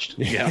and watched.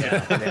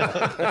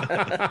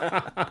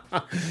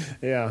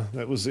 Yeah,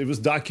 it was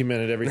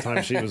documented every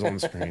time she was on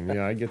screen.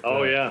 Yeah, I get that.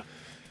 Oh yeah.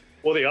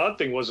 Well, the odd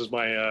thing was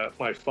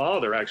my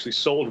father actually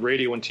sold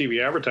radio and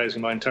TV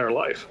advertising my entire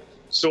life,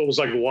 so it was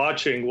like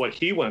watching what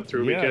he went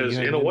through Yeah, because you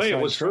had in a an way it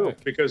inside was true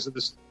track. because of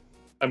this.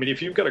 I mean,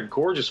 if you've got a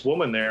gorgeous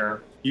woman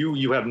there,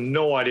 you have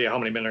no idea how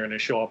many men are going to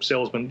show up.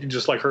 Salesmen,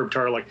 just like Herb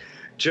Tarlick,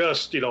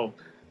 just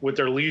with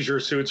their leisure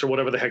suits or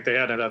whatever the heck they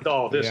had, and I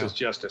thought, oh, this Yeah. is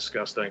just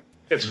disgusting.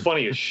 It's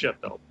funny as shit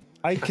though.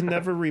 I can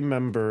never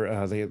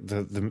remember the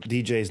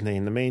DJ's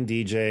name. The main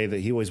DJ that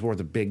he always wore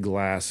the big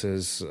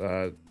glasses.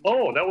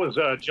 Oh, that was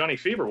Johnny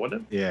Fever,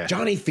 wasn't it? Yeah.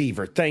 Johnny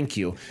Fever. Thank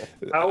you.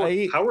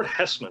 Howard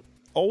Hessman.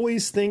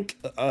 Always think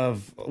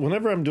of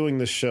whenever I'm doing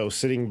this show,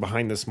 sitting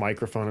behind this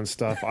microphone and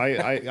stuff.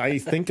 I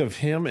think of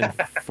him and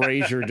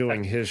Frasier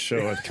doing his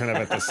show at kind of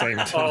at the same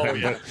time.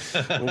 yeah.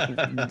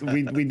 But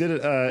we did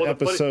an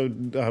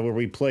episode where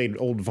we played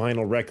old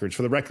vinyl records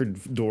for the record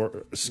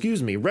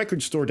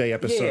store day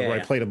episode where I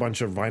Yeah. played a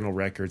bunch of vinyl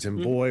records,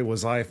 and boy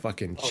was I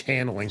fucking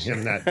channeling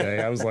him that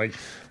day. I was like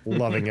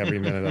loving every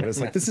minute of it. It's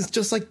like this is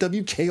just like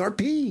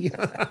WKRP.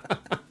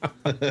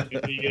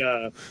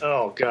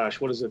 Oh gosh,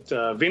 what is it?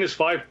 Venus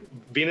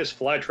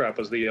Flytrap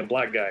was the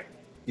black guy.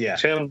 Yeah.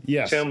 Tim.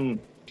 Yes. Tim.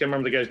 Can't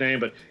remember the guy's name,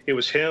 but it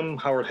was him,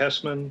 Howard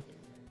Hessman,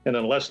 and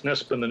then Les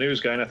Nessman, the news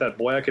guy. And I thought,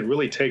 boy, I could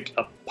really take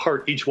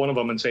apart each one of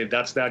them and say,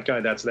 that's that guy,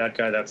 that's that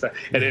guy, that's that,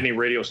 at any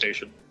radio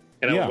station.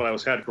 And that was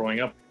what I had growing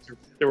up.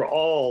 They were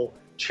all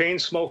chain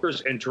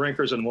smokers and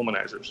drinkers and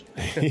womanizers.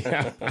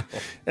 Yeah.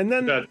 And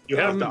then That you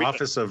have The to be,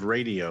 Office of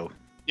Radio.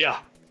 yeah.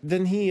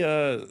 then he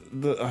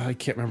I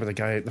can't remember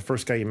the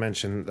first guy you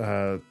mentioned,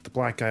 the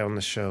black guy on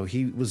the show.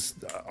 He was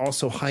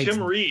also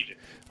Tim Reed.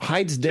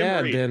 Hyde's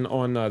dad. Reed. Then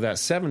on that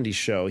 70s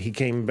show, he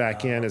came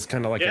back in as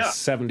kind of like a Yeah.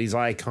 70s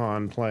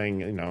icon playing,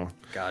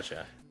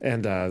 Gotcha.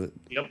 and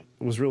Yep.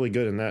 was really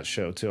good in that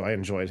show too. I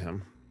enjoyed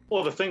him.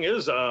 Well, the thing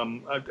is,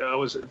 I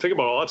was thinking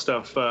about all that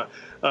stuff, the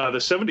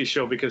 70s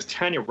show, because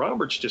Tanya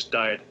Roberts just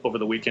died over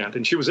the weekend,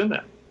 and she was in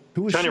that.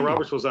 Who was Tanya she?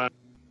 Roberts was on.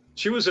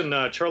 She was in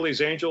Charlie's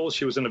Angels.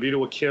 She was in A View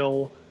to a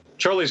Kill.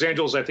 Charlie's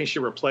Angels, I think she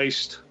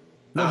replaced.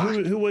 No,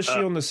 who was she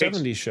on the Kate-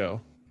 70s show?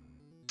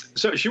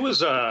 So she was,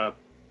 the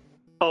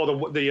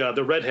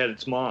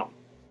redhead's mom.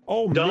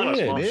 Oh,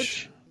 Donna's mom.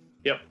 Mitch.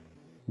 Yep.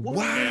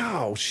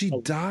 Wow, she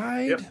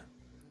died. Yep.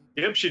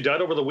 Yep, she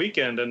died over the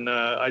weekend, and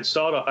I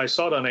saw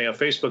it on a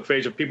Facebook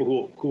page of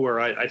people who are,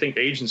 I think,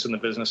 agents in the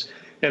business,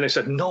 and they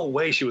said, no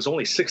way, she was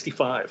only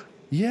 65.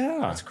 Yeah,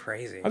 That's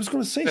crazy. I was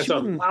going to say And I she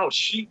thought, wouldn't. wow,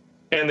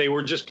 and they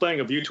were just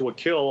playing A View to a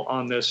Kill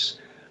on this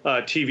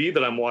TV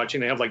that I'm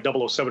watching. They have like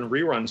 007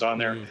 reruns on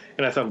there,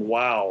 and I thought,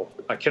 wow,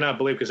 I cannot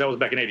believe, because that was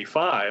back in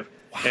 '85,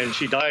 and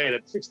she died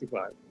at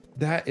 65.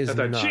 That is I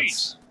thought, nuts.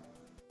 geez.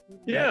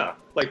 Yeah,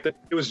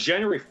 it was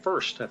January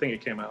 1st, I think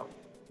it came out.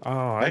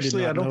 Oh,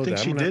 Actually, I don't think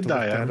she did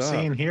die. I'm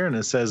seeing here, and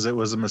it says it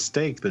was a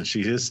mistake that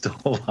she is still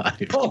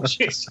alive. Oh,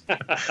 jeez.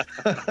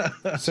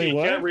 Say you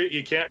what?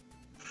 You can't.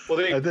 Well,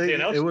 I they think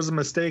announced it was a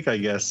mistake, I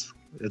guess.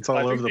 It's all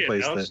I over think the they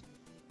place. announced-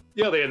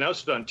 Yeah, they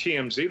announced it on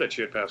TMZ that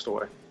she had passed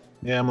away.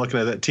 Yeah, I'm looking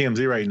at that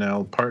TMZ right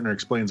now. Partner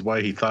explains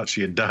why he thought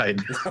she had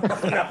died.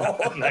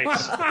 Oh,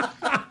 nice.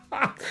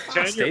 Tanya,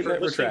 for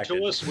Statement listening retracted.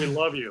 to us, we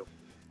love you.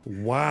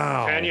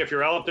 Wow. Tanya, if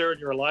you're out there and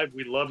you're alive,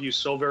 we love you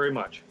so very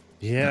much.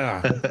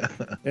 Yeah.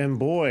 And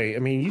boy, I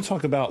mean, you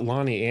talk about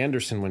Lonnie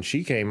Anderson when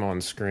she came on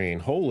screen.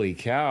 Holy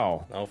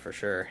cow. Oh, for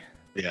sure.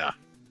 Yeah.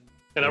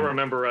 And I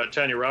remember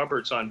Tanya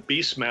Roberts on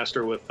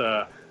Beastmaster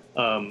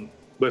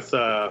with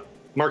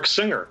Mark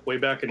Singer way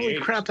back in the Holy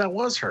 80s. crap, that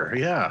was her.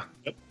 Yeah.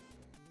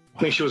 I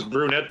think she was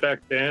brunette back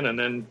then, and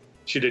then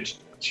she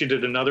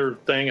did another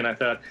thing, and I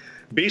thought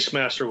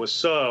Beastmaster was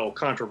so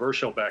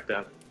controversial back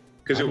then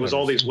because it was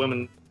all these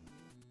women.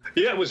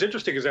 Yeah, it was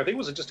interesting because I think it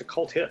was just a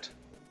cult hit.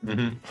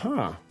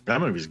 Huh.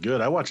 That movie's good.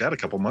 I watched that a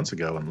couple months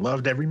ago and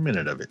loved every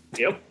minute of it.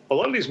 Yep. A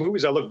lot of these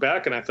movies, I look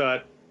back and I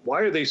thought,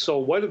 why did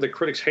the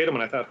critics hate them?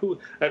 And I thought,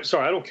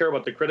 sorry, I don't care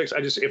about the critics.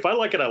 If I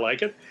like it, I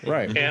like it.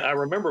 Right. And I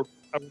remember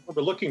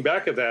looking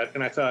back at that,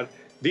 and I thought,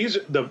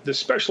 the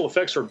special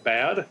effects are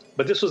bad,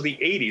 but this was the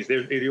 80s.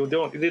 They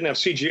didn't have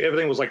CG.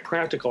 Everything was like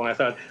practical. And I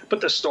thought,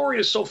 but the story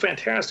is so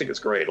fantastic. It's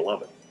great. I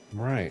love it.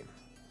 Right.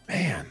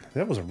 Man,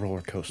 that was a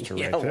roller coaster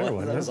Yeah, right there. well,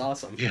 wasn't that it? was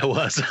awesome. Yeah, it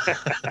was.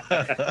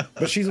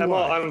 But she's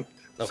alive.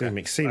 I'm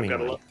Seemingly. I've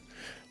got a look.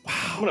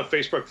 I'm gonna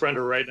Facebook friend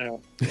her right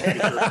now. Hey,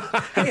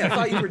 I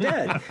thought you were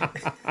dead.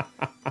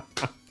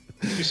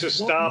 She says,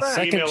 "Stop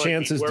Second emailing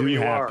chances me wherever do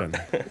you happen.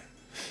 are."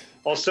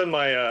 I'll send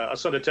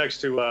a text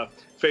to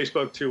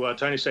Facebook to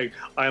Tiny saying,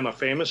 "I am a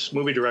famous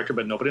movie director,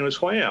 but nobody knows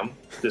who I am.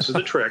 This is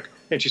the trick."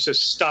 And she says,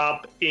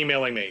 "Stop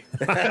emailing me."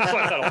 That's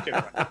what I don't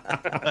care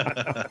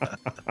about.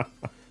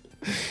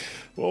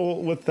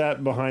 Well, with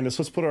that behind us,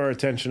 let's put our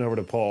attention over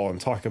to Paul and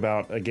talk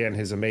about, again,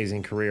 his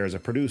amazing career as a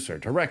producer,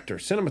 director,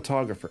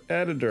 cinematographer,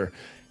 editor.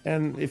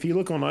 And if you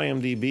look on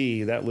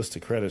IMDb, that list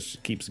of credits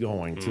keeps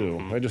going, too.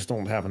 I just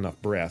don't have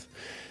enough breath.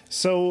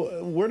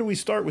 So where do we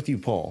start with you,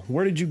 Paul?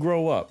 Where did you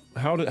grow up?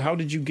 How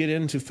did you get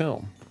into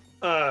film?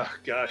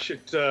 Gosh,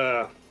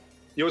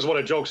 it was what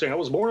a joke saying, I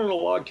was born in a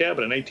log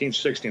cabin in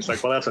 1860. It's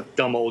like, well, that's a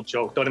dumb old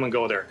joke. Don't even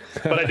go there.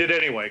 But I did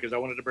anyway because I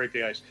wanted to break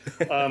the ice.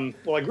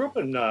 Well, I grew up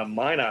in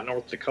Minot,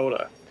 North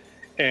Dakota.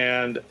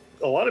 And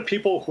a lot of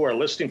people who are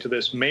listening to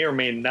this may or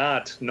may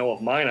not know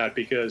of Minot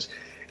because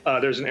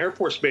there's an Air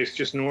Force base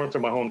just north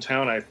of my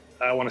hometown.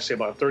 I want to say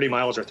about 30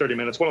 miles or 30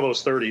 minutes, one of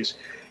those 30s.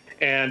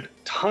 And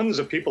tons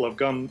of people have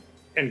come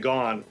and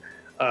gone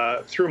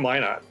through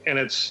Minot. And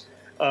it's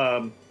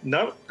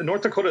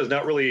North Dakota is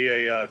not really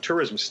a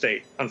tourism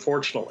state,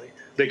 unfortunately.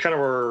 They kind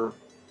of are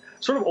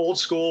sort of old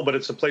school, but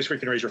it's a place where you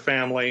can raise your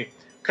family,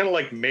 kind of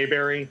like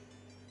Mayberry,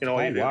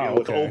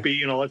 with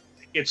Opie and all that.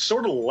 It's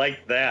sort of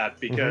like that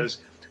because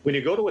when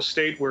you go to a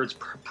state where it's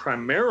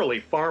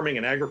primarily farming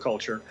and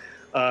agriculture,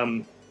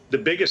 the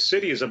biggest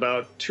city is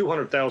about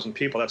 200,000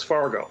 people. That's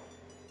Fargo.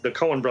 The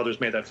Coen brothers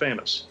made that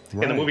famous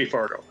in the movie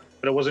Fargo,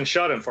 but it wasn't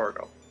shot in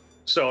Fargo.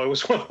 So it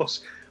was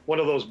one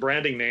of those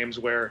branding names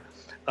where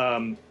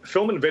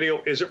film and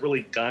video isn't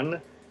really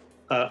done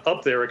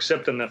up there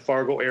except in the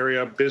Fargo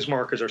area.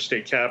 Bismarck is our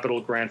state capital,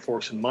 Grand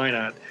Forks and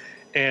Minot.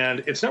 And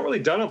it's not really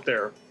done up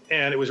there.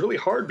 And it was really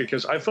hard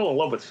because I fell in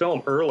love with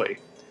film early,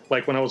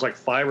 like when I was like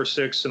 5 or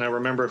 6. And I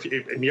remember,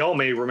 and y'all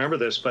may remember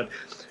this, but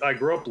I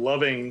grew up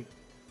loving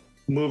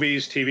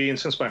movies, TV. And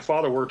since my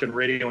father worked in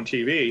radio and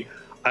TV,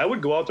 I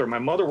would go out there. My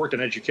mother worked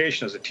in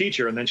education as a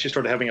teacher, and then she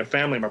started having a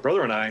family, my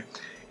brother and I.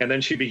 And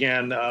then she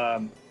began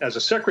as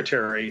a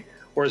secretary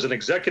or as an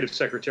executive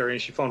secretary,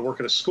 and she found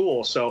work at a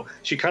school. So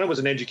she kind of was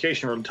in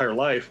education her entire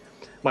life.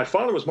 My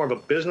father was more of a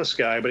business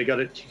guy, but he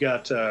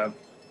got a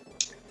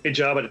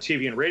job at a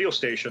TV and radio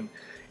station.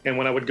 And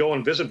when I would go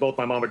and visit both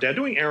my mom and dad,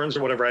 doing errands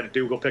or whatever I had to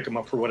do, go pick them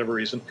up for whatever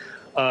reason,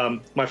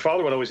 my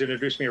father would always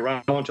introduce me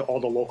around to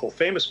all the local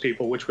famous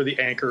people, which were the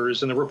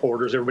anchors and the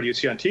reporters, everybody you'd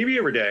see on TV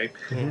every day,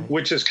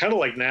 which is kind of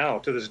like now,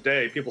 to this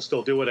day, people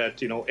still do it at,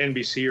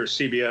 NBC or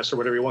CBS or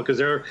whatever you want, because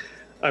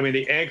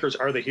the anchors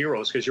are the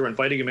heroes, because you're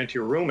inviting them into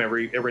your room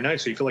every night,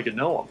 so you feel like you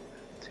know them.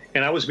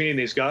 And I was meeting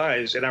these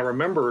guys, and I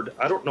remembered,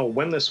 I don't know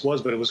when this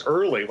was, but it was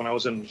early, when I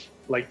was in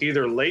like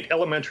either late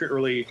elementary,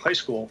 early high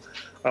school.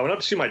 I went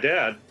up to see my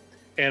dad.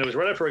 And it was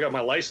right after I got my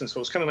license, so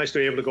it was kind of nice to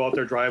be able to go out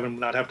there, drive, and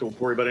not have to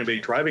worry about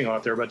anybody driving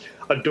out there. But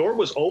a door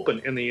was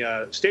open in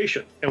the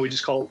station, and we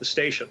just call it the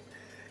station.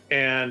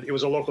 And it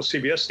was a local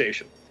CBS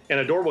station. And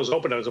a door was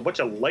open, and there was a bunch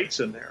of lights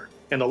in there.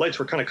 And the lights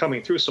were kind of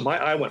coming through, so my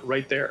eye went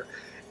right there.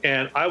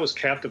 And I was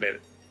captivated.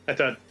 I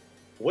thought,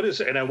 what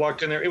is it? And I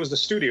walked in there. It was the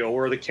studio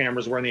where the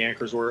cameras were and the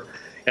anchors were.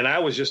 And I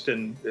was just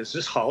is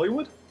this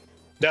Hollywood?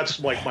 That's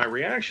like my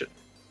reaction.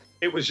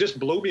 It was just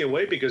blew me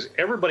away, because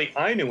everybody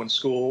I knew in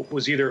school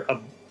was either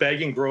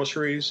bagging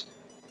groceries,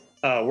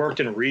 worked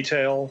in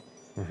retail,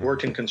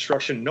 worked in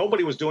construction.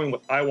 Nobody was doing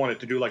what I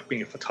wanted to do, like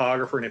being a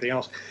photographer or anything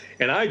else.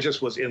 And I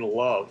just was in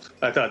love.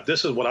 I thought,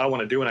 this is what I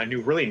want to do. And I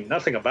knew really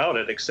nothing about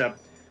it,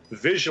 except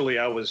visually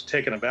I was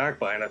taken aback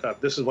by it. And I thought,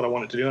 this is what I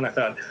wanted to do. And I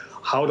thought,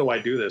 how do I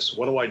do this?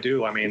 What do I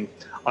do? I mean,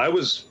 I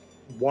was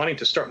wanting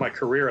to start my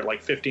career at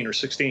like 15 or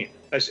 16.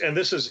 And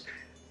this is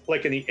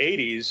like in the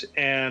 80s.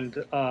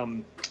 And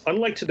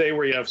unlike today,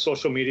 where you have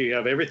social media, you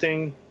have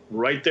everything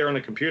right there on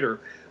the computer.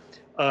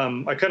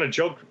 I kind of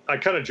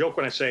joke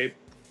when I say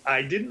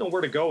I didn't know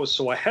where to go,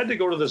 so I had to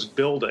go to this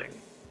building,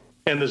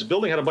 and this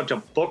building had a bunch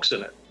of books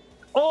in it.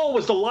 Oh, it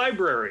was the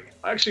library.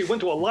 I actually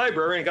went to a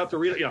library and got to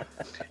read it.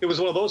 It was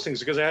one of those things,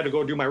 because I had to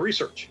go do my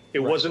research. It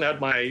wasn't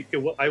at I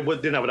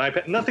didn't have an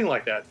iPad, nothing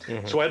like that.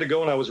 So I had to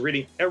go, and I was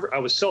reading. I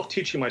was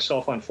self-teaching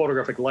myself on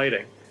photographic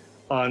lighting,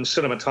 on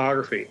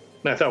cinematography.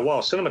 And I thought, wow,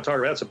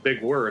 cinematography, that's a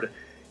big word.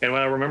 And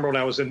when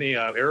I was in the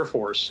Air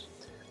Force,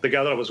 the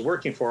guy that I was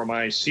working for,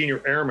 my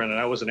senior airman, and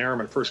I was an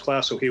airman first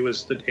class, so he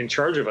was in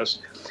charge of us.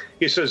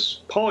 He says,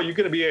 Paul, you're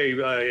going to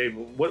be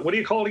what do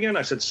you call it again?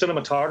 I said,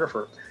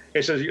 cinematographer.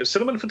 He says, you a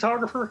cinnamon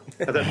photographer?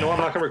 I thought, no, I'm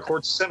not going to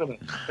record cinnamon.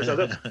 I said,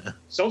 that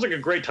sounds like a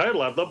great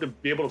title. I'd love to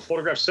be able to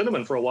photograph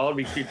cinnamon for a while.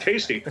 It'd be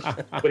tasty.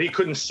 But he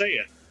couldn't say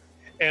it.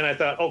 And I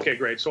thought, okay,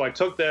 great. So I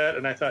took that,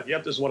 and I thought,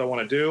 yep, this is what I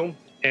want to do.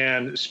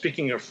 And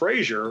speaking of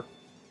Frasier,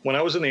 when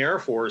I was in the Air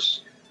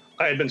Force,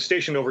 I had been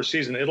stationed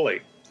overseas in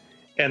Italy.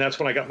 And that's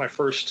when I got my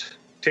first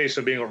taste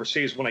of being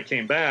overseas. When I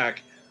came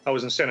back, I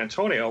was in San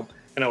Antonio,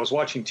 and I was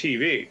watching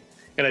TV.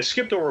 And I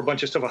skipped over a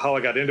bunch of stuff of how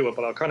I got into it,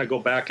 but I'll kind of go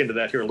back into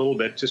that here a little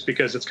bit, just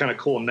because it's kind of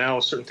cool now.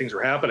 Certain things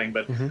are happening.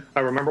 But I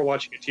remember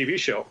watching a TV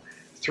show.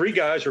 3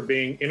 guys were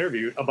being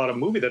interviewed about a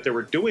movie that they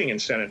were doing in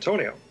San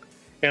Antonio.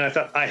 And I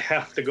thought, I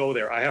have to go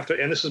there. I have to.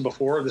 And this is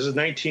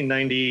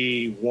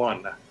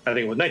 1991. I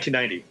think it was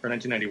 1990 or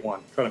 1991.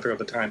 I'm trying to figure out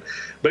the time.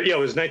 But yeah, it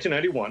was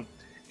 1991.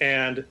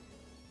 And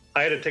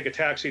I had to take a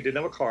taxi, didn't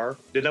have a car,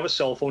 didn't have a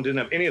cell phone, didn't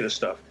have any of this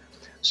stuff.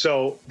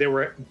 So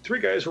 3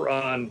 guys were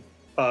on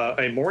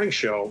a morning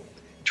show.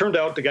 It turned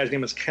out the guy's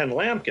name was Ken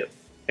Lampkin,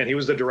 and he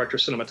was the director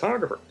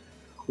cinematographer.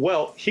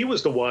 Well, he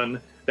was the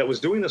one that was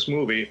doing this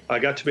movie. I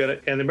got to be at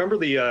it. And remember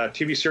the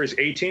TV series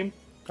A-Team?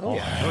 Oh,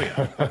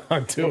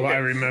 yeah. Do I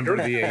remember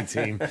the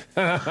A-Team?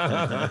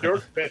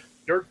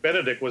 Dirk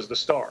Benedict was the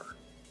star.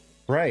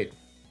 Right.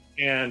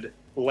 And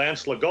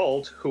Lance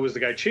Legault, who was the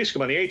guy chasing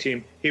him on the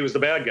A-Team, he was the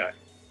bad guy.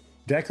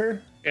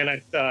 Decker? And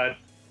I thought,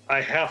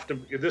 I have to,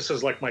 this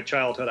is like my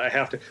childhood, I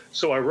have to.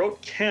 So I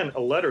wrote Ken a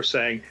letter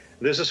saying,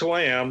 this is who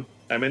I am.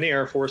 I'm in the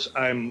Air Force.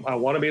 I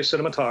want to be a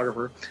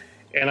cinematographer.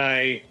 And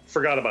I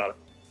forgot about it.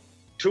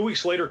 2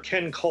 weeks later,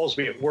 Ken calls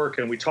me at work,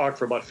 and we talked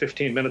for about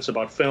 15 minutes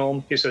about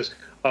film. He says,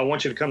 I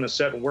want you to come to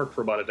set and work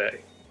for about a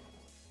day.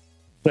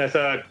 And I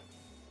thought,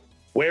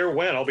 where,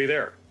 when? I'll be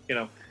there.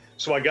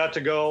 So I got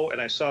to go, and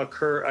I saw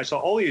Kurt. I saw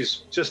all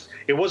these,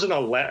 it wasn't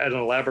an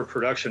elaborate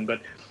production,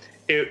 but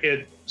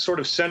it sort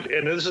of sent,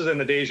 and this is in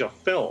the days of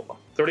film,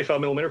 35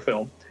 millimeter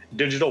film.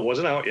 Digital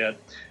wasn't out yet,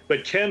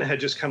 but Ken had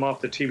just come off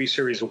the TV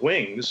series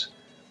Wings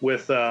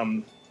with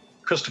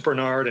Christopher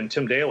Nard and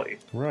Tim Daly.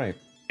 Right.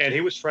 And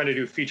he was trying to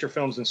do feature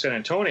films in San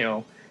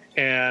Antonio,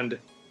 and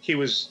he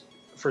was,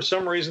 for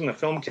some reason, the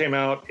film came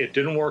out. It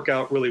didn't work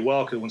out really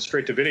well because it went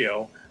straight to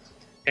video,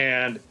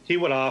 and he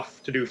went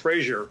off to do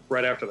Frasier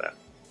right after that.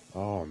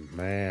 Oh,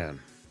 man.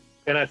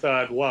 And I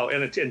thought, wow.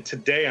 And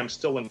today I'm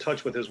still in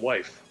touch with his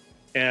wife,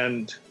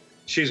 and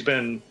she's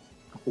been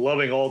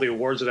loving all the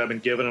awards that I've been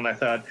given. And I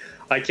thought,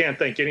 I can't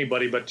thank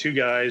anybody but 2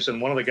 guys.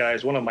 And one of the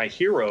guys, one of my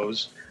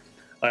heroes,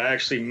 I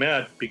actually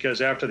met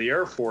because after the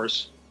Air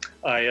Force,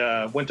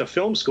 I went to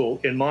film school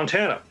in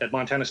Montana at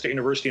Montana State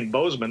University in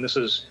Bozeman. This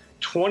is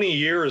 20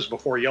 years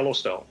before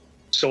Yellowstone.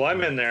 So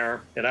I'm in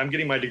there, and I'm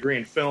getting my degree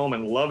in film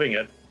and loving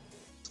it.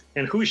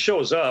 And who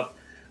shows up,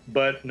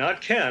 but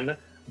not Ken,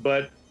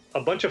 but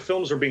a bunch of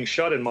films are being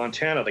shot in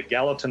Montana, the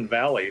Gallatin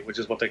Valley, which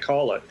is what they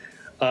call it,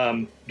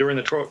 during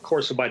the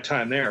course of my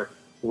time there.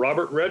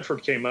 Robert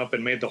Redford came up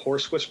and made The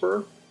Horse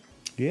Whisperer.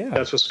 Yeah.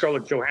 That's with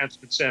Scarlett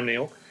Johansson and Sam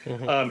Neill.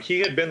 He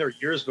had been there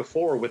years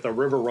before with A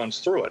River Runs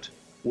Through It,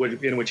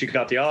 in which he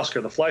got the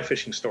Oscar, the fly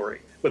fishing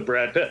story with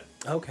Brad Pitt.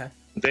 Okay.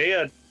 They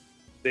had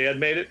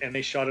made it, and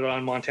they shot it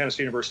on Montana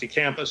State University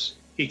campus.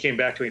 He came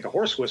back to make The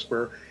Horse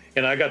Whisperer,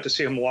 and I got to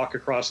see him walk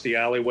across the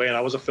alleyway, and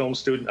I was a film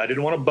student. I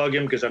didn't want to bug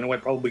him because I knew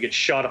I'd probably get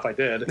shot if I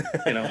did,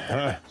 you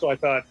know. So I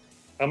thought,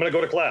 I'm going to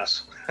go to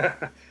class.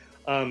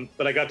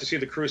 But I got to see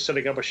the crew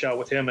setting up a shot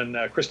with him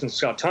and Kristen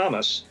Scott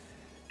Thomas.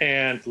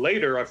 And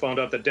later I found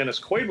out that Dennis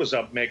Quaid was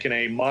up making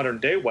a modern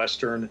day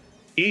Western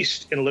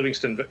east in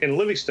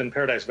Livingston,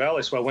 Paradise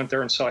Valley. So I went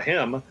there and saw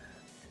him,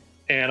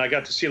 and I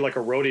got to see like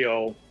a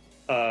rodeo,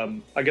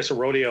 I guess a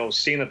rodeo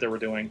scene that they were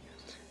doing.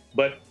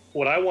 But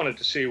what I wanted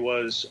to see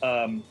was,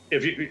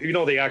 if you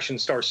know the action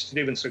star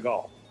Steven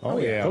Seagal. Oh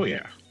yeah. Oh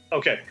yeah.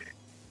 Okay.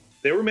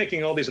 They were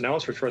making all these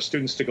announcements for us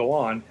students to go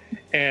on,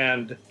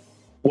 and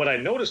what I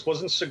noticed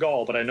wasn't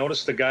Seagal, but I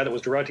noticed the guy that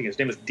was directing. His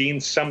name is Dean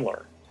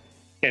Semler.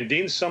 And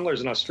Dean Semler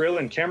is an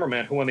Australian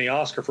cameraman who won the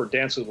Oscar for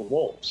Dances with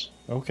Wolves.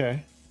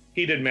 Okay.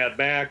 He did Mad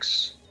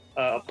Max,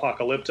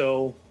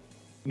 Apocalypto,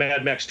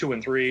 Mad Max 2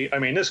 and 3. I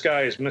mean, this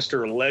guy is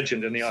Mr.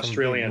 Legend in the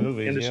Australian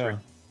industry. Yeah.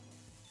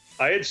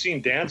 I had seen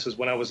Dances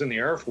when I was in the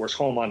Air Force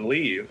home on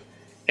leave,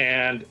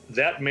 and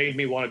that made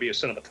me want to be a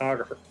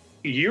cinematographer.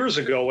 Years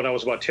ago, when I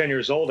was about 10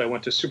 years old, I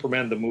went to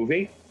Superman the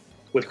movie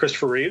with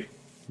Christopher Reeve.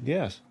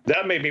 Yes.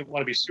 That made me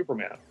want to be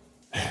Superman.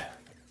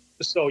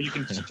 So you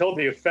can tell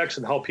the effects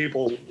and how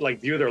people like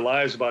view their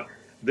lives. About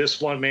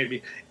this one made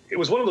me. It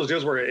was one of those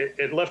deals where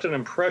it left an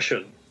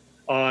impression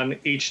on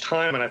each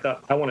time, and I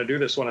thought I want to do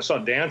this. When I saw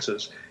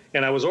Dances,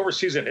 and I was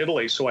overseas in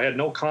Italy, so I had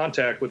no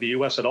contact with the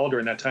U.S. at all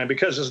during that time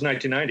because this is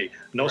 1990.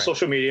 No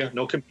social media,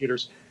 no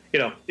computers. You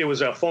know, it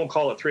was a phone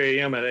call at 3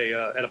 a.m. at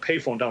a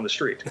payphone down the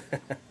street.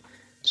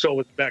 So it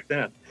was back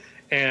then.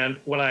 And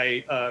when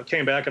I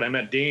came back and I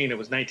met Dean, it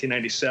was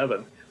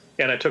 1997,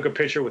 and I took a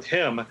picture with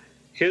him.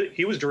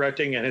 He was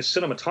directing, and his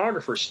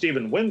cinematographer,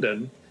 Stephen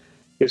Winden,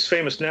 is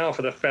famous now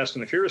for the Fast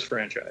and the Furious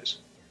franchise.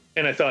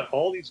 And I thought,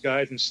 all these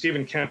guys, and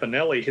Stephen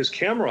Campanelli, his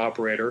camera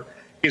operator,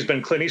 he's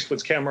been Clint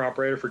Eastwood's camera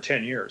operator for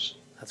 10 years.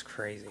 That's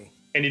crazy.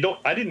 And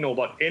I didn't know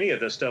about any of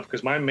this stuff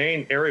because my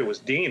main area was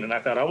Dean, and I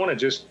thought, I want to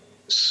just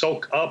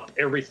soak up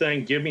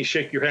everything,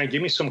 shake your hand,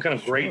 give me some kind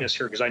of greatness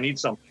here because I need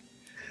something.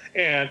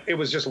 And it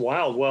was just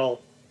wild.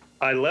 Well,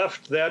 I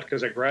left that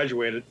because I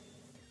graduated.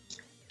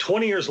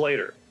 20 years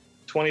later,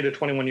 20 to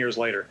 21 years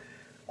later,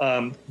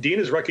 Dean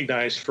is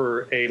recognized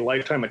for a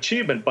lifetime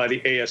achievement by the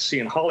ASC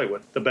in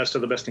Hollywood, the best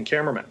of the best in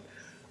cameramen.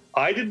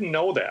 I didn't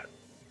know that.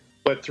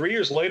 But 3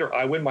 years later,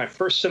 I win my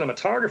first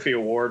cinematography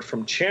award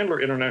from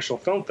Chandler International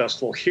Film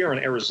Festival here in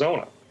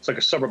Arizona. It's like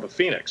a suburb of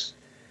Phoenix.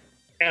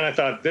 And I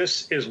thought,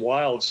 this is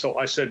wild. So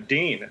I said,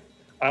 Dean,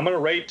 I'm going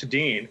to write to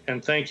Dean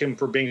and thank him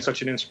for being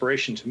such an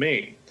inspiration to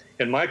me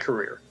in my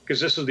career, because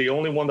this is the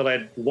only one that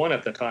I'd won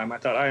at the time. I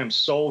thought, I am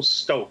so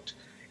stoked.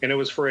 And it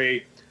was for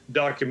a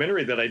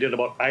documentary that I did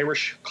about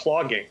Irish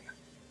clogging.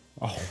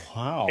 Oh,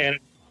 wow. And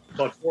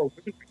about 4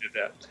 women who did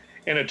that.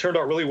 And it turned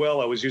out really well.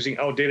 I was using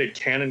outdated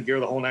Canon gear,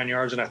 the whole 9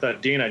 yards. And I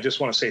thought, Dean, I just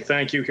want to say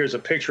thank you. Here's a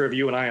picture of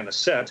you and I on the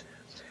set.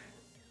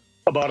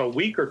 About a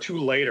week or two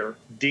later,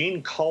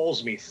 Dean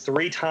calls me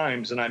 3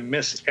 times, and I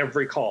missed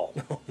every call.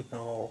 Oh,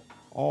 no.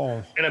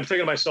 Oh. And I'm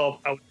thinking to myself,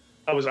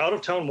 I was out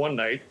of town one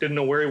night, didn't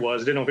know where he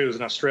was, didn't know if he was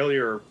in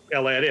Australia or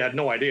LA. I had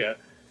no idea.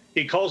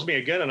 He calls me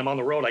again, and I'm on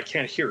the road. I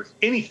can't hear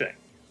anything.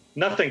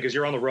 Nothing, because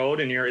you're on the road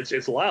and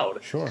it's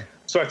loud. Sure.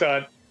 So I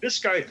thought, this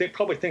guy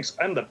probably thinks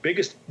I'm the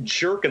biggest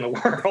jerk in the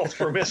world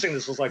for missing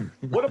this. I was like,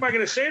 what am I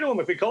going to say to him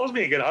if he calls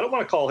me again? I don't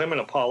want to call him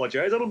and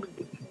apologize.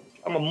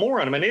 I'm a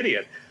moron. I'm an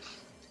idiot.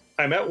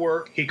 I'm at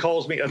work. He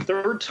calls me a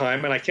third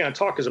time, and I can't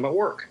talk because I'm at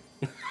work.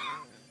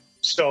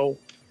 So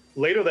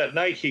later that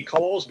night, he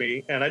calls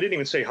me, and I didn't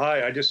even say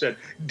hi. I just said,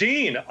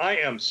 Dean, I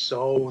am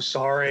so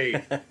sorry.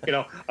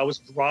 I was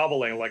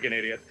groveling like an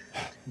idiot.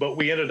 But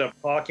we ended up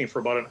talking for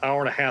about an hour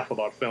and a half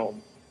about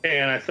film.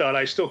 And I thought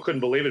I still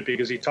couldn't believe it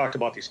because he talked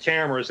about these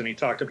cameras, and he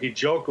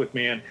joked with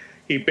me, and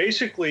he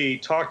basically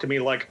talked to me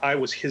like I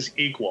was his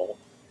equal.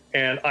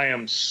 And I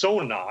am so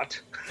not.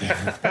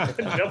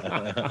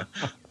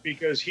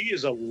 Because he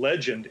is a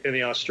legend in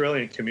the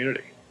Australian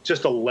community,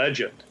 just a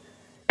legend.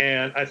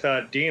 And I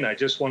thought, Dean, I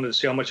just wanted to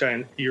see how much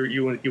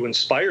you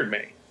inspired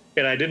me.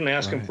 And I didn't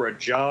ask him for a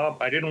job.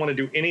 I didn't want to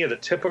do any of the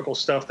typical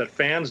stuff that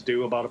fans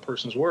do about a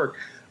person's work.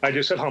 I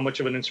just said how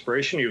much of an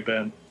inspiration you've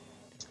been.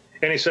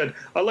 And he said,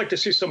 I'd like to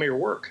see some of your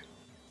work.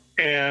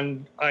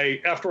 And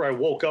after I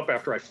woke up,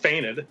 after I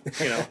fainted,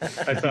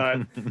 I thought,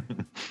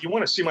 you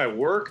want to see my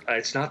work?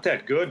 It's not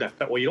that good. And I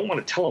thought, well, you don't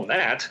want to tell him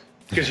that.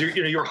 Because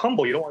you're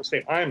humble. You don't want to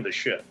say, I'm the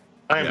shit.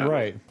 I'm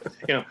right.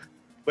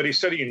 But he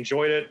said he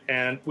enjoyed it,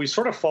 and we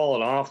sort of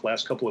fallen off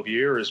last couple of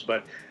years.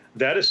 But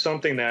that is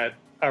something that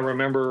I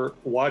remember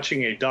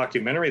watching a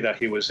documentary that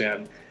he was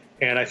in,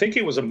 and I think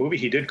it was a movie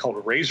he did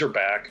called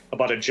Razorback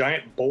about a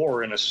giant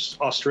boar in an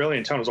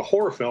Australian town. It was a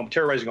horror film,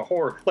 terrorizing a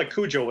horror, like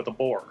Cujo with a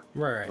boar.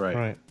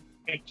 Right.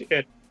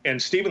 And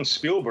And Steven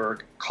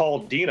Spielberg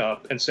called Dean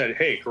up and said,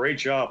 "Hey, great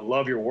job.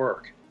 Love your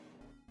work."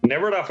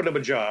 Never had offered him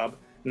a job.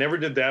 Never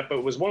did that. But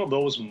it was one of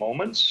those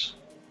moments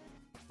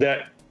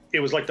that it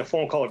was like the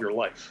phone call of your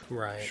life.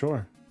 Right.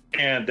 Sure.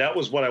 And that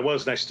was what I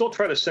was. And I still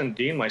try to send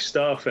Dean my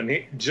stuff. And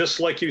he, just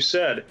like you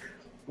said,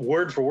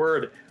 word for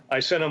word, I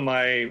sent him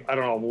my, I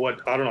don't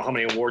know how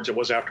many awards it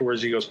was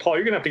afterwards. He goes, "Paul,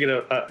 you're gonna have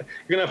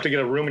to get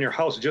a room in your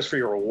house just for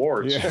your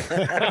awards."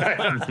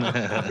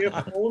 Yeah.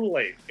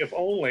 if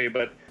only.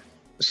 But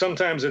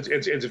sometimes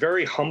it's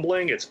very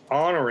humbling. It's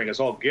honoring as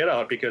all get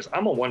out, because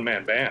I'm a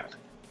one-man band.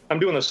 I'm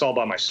doing this all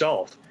by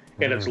myself,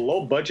 and it's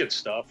low budget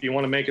stuff. You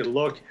want to make it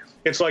look,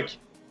 it's like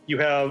you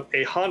have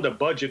a Honda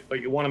budget, but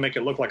you want to make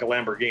it look like a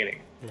Lamborghini.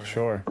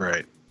 Sure.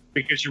 Right.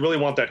 Because you really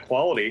want that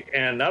quality,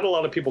 and not a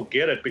lot of people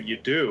get it, but you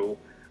do.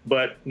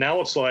 But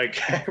now it's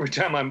like every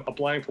time I'm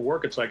applying for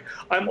work, it's like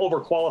I'm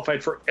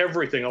overqualified for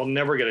everything. I'll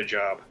never get a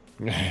job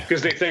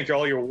because they think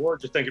all your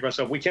awards are thinking to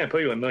myself, "We can't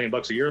pay you $1 million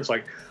a year." It's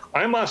like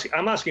I'm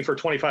asking for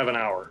 $25 an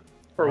hour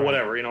or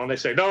whatever, you know. And they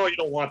say, "No, you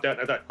don't want that."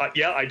 And I thought,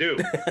 "Yeah, I do."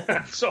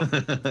 So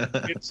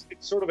it's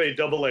sort of a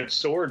double-edged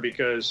sword,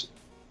 because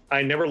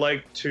I never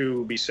like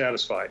to be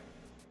satisfied.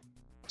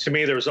 To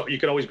me, you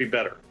can always be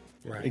better.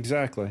 Right.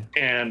 Exactly.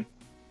 And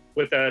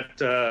with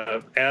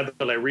that ad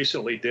that I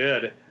recently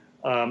did,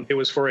 it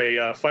was for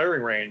a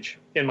firing range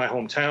in my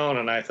hometown,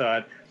 and I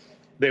thought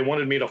they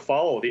wanted me to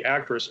follow the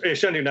actress.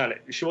 She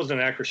wasn't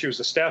an actress; she was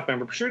a staff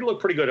member, but she looked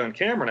pretty good on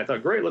camera. And I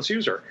thought, great, let's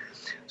use her.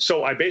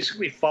 So I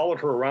basically followed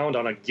her around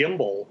on a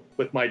gimbal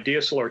with my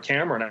DSLR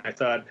camera, and I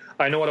thought,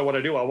 I know what I want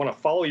to do. I want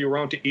to follow you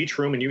around to each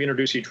room, and you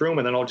introduce each room,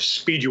 and then I'll just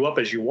speed you up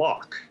as you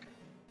walk.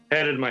 I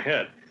had it in my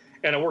head,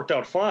 and it worked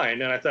out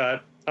fine. And I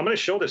thought, I'm going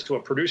to show this to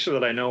a producer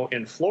that I know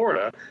in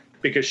Florida,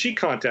 because she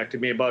contacted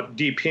me about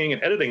DPing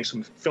and editing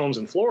some films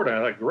in Florida.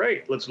 And I thought,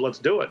 great, let's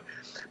do it.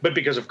 But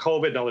because of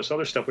COVID and all this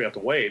other stuff, we have to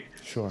wait.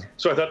 Sure.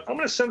 So I thought, I'm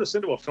going to send this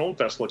into a film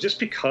festival just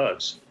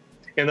because.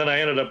 And then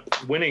I ended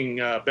up winning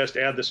best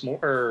ad this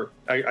morning, or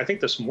I think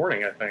this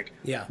morning.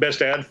 Yeah.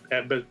 Best ad,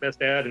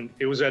 and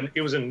it was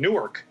in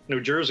Newark,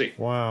 New Jersey.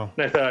 Wow.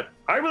 And I thought,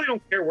 I really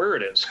don't care where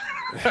it is.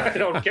 I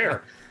don't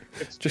care.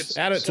 Just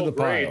add it to the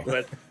pile.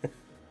 But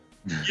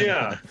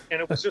yeah, and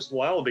it was just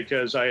wild,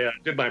 because I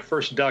did my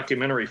first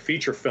documentary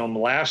feature film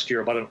last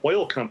year about an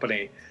oil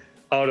company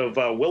out of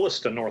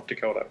Williston, North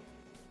Dakota.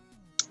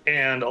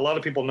 And a lot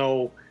of people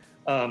know,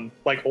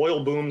 like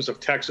oil booms of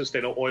Texas,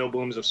 they know oil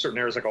booms of certain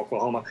areas like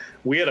Oklahoma.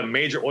 We had a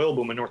major oil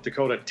boom in North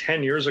Dakota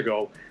 10 years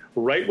ago,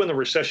 right when the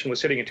recession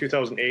was hitting in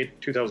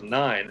 2008,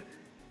 2009.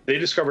 They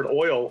discovered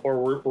oil,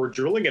 or were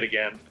drilling it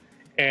again,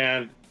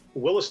 and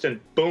Williston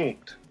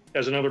boomed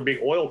as another big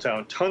oil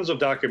town. Tons of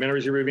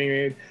documentaries were being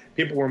made.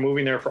 People were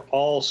moving there for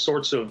all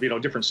sorts of,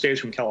 different states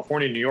from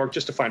California, New York,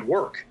 just to find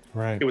work.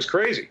 Right. It was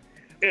crazy.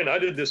 And I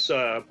did this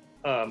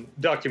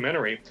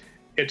documentary.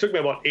 It took me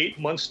about 8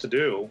 months to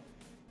do.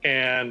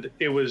 And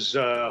it was,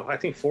 I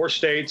think, 4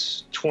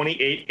 states,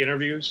 28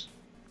 interviews.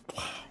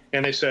 Wow.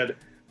 And they said,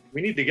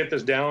 we need to get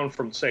this down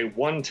from, say,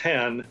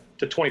 110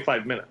 to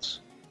 25 minutes.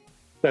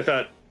 I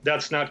thought,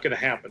 that's not going to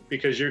happen,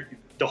 because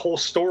the whole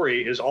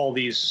story is all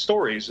these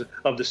stories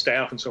of the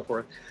staff and so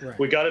forth. Right.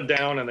 We got it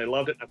down, and they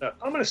loved it. And I thought,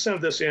 I'm going to send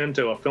this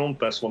into a film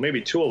festival,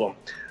 maybe 2 of them,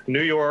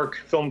 New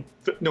York Film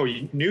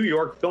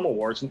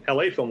Awards and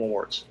LA Film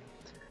Awards.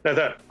 And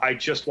I thought, I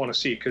just want to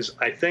see, because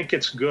I think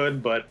it's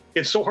good, but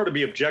it's so hard to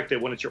be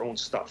objective when it's your own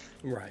stuff.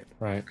 Right.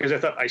 Right. Because I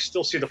thought, I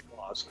still see the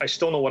flaws. I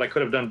still know what I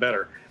could have done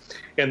better.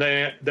 And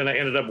then I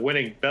ended up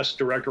winning Best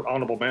Director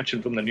Honorable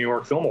Mention from the New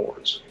York Film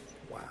Awards.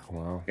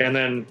 Wow. And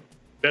then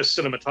Best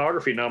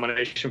Cinematography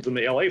nomination from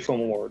the LA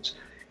Film Awards,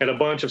 and a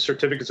bunch of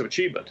certificates of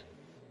achievement.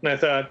 And I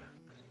thought,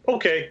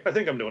 okay, I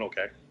think I'm doing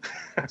okay.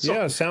 So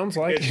yeah, sounds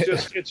like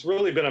it's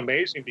really been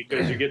amazing,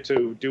 because you get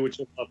to do what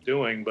you love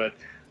doing. But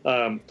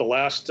the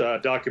last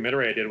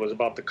documentary I did was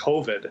about the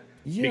COVID.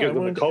 Yeah, because I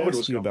wanted the COVID to ask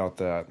was you going. about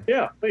that.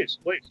 Yeah, please.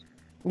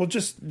 Well,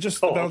 just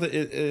about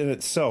it in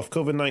itself,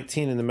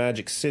 COVID-19 in the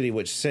Magic City,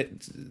 which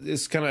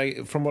is kind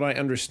of, from what I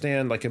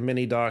understand, like a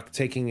mini doc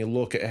taking a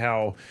look at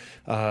how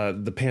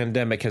the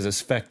pandemic has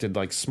affected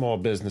like small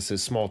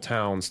businesses, small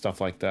towns,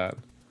 stuff like that.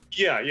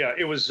 Yeah.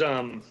 It was,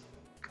 I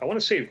want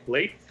to say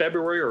late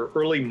February or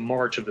early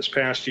March of this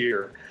past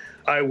year.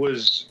 I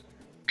was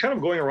kind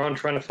of going around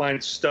trying to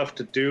find stuff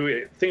to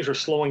do. Things were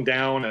slowing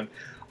down, and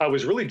I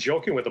was really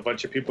joking with a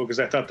bunch of people,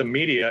 because I thought the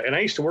media, and I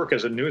used to work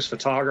as a news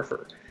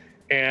photographer,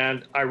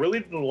 and I really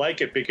didn't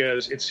like it,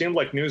 because it seemed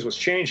like news was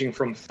changing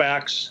from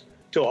facts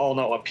to all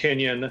now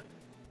opinion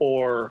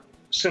or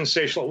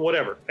sensational,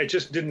 whatever. It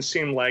just didn't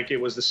seem like it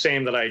was the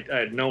same that I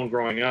had known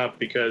growing up,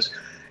 because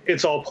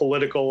it's all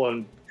political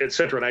and et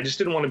cetera. And I just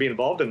didn't want to be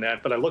involved in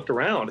that. But I looked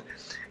around,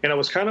 and I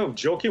was kind of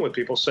joking with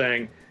people,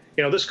 saying,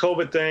 this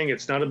COVID thing,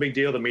 it's not a big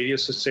deal. The media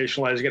is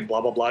sensationalizing it,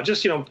 blah, blah, blah.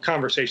 Just,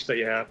 conversations that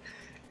you have.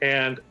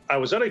 And I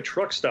was at a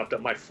truck stop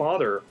that my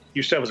father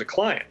used to have as a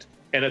client.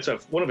 And it's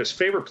one of his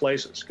favorite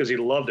places, because he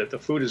loved it. The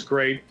food is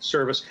great,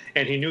 service,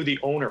 and he knew the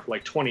owner for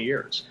like 20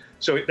 years.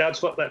 So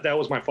that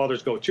was my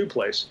father's go-to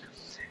place.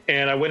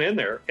 And I went in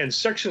there, and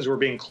sections were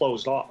being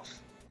closed off.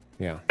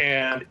 Yeah.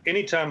 And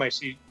anytime I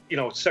see,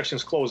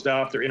 sections closed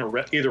off, they're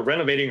either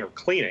renovating or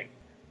cleaning.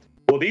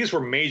 Well, these were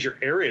major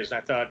areas. And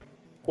I thought,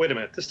 wait a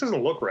minute, this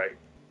doesn't look right.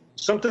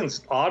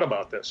 Something's odd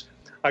about this.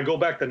 I go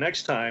back the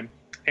next time,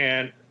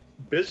 and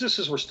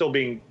businesses were still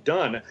being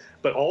done,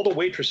 but all the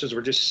waitresses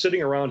were just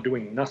sitting around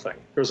doing nothing.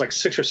 There was like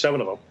 6 or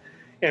 7 of them,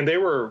 and they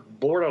were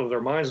bored out of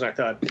their minds. And I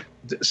thought,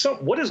 so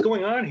what is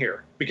going on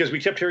here? Because we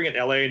kept hearing in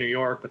L.A., New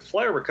York, but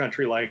flyover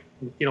country, like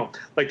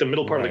the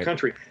middle part of the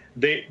country,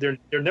 there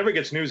never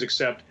gets news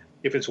except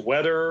if it's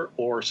weather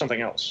or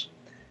something else.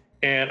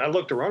 And I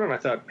looked around and I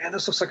thought, man,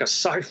 this looks like a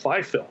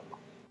sci-fi film.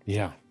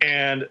 Yeah.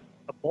 And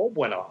a bulb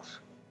went off,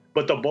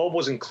 but the bulb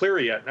wasn't clear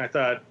yet. And I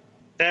thought,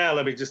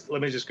 let me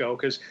just go,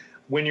 because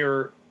when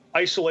you're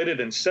isolated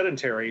and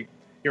sedentary,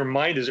 your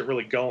mind isn't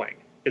really going.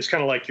 It's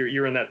kind of like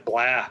you're in that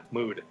blah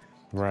mood.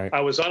 Right.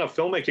 I was on a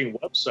filmmaking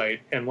website,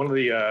 and one of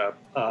the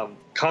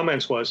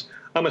comments was,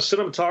 I'm a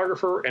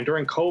cinematographer, and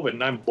during COVID,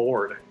 and I'm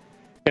bored.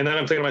 And then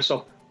I'm thinking to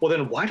myself, well,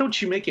 then why don't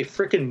you make a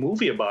freaking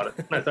movie about it?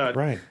 And I thought,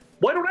 right.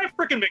 Why don't I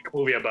freaking make a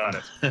movie about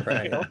it?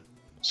 Right.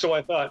 So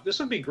I thought, this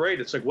would be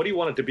great. It's like, what do you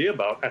want it to be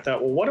about? I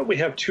thought, well, why don't we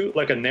have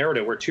a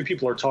narrative where 2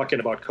 people are talking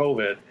about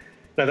COVID?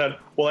 And I thought,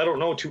 well, I don't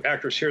know 2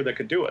 actors here that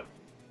could do it,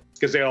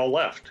 because they all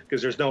left,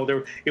 because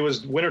it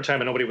was wintertime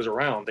and nobody was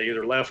around. They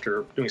either left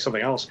or doing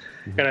something else.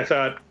 Mm-hmm. And I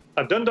thought,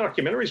 I've done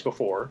documentaries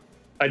before.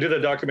 I did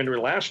a documentary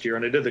last year,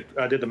 and I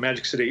did the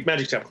Magic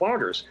Tap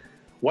Cloggers.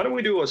 Why don't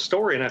we do a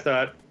story? And I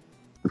thought,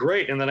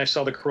 great. And then I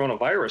saw the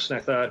coronavirus, and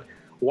I thought,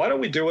 why don't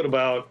we do it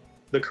about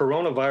the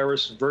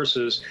coronavirus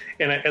versus,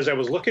 and as I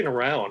was looking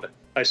around,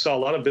 I saw a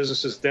lot of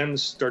businesses then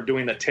start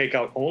doing the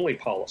takeout only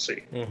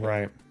policy. Mm-hmm.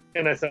 Right.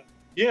 And I thought,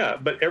 yeah,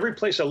 but every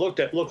place I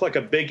looked at looked like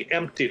a big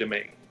empty to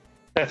me.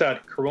 I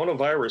thought,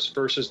 coronavirus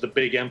versus the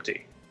big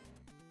empty.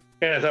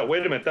 And I thought,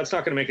 wait a minute, that's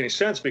not going to make any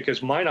sense,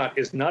 because Minot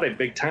is not a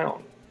big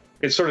town.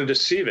 It's sort of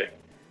deceiving.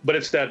 But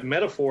it's that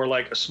metaphor,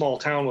 like a small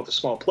town with a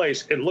small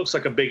place. It looks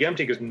like a big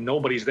empty because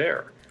nobody's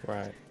there.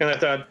 Right. And I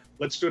thought,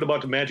 let's do it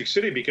about the Magic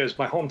City, because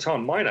my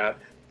hometown, Minot,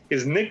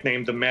 is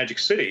nicknamed the Magic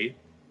City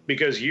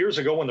because years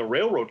ago when the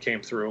railroad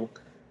came through,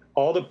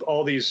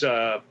 all these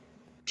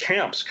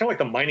camps, kind of like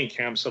the mining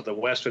camps of the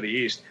West or the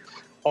East,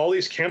 all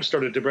these camps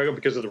started to break up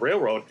because of the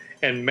railroad,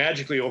 and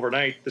magically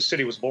overnight, the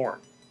city was born.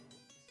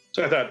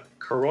 So I thought,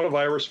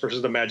 coronavirus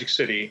versus the Magic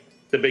City,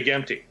 the big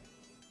empty.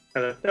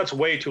 I thought, that's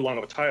way too long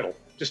of a title.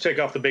 Just take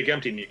off the big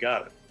empty and you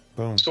got it.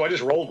 Boom. So I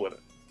just rolled with it.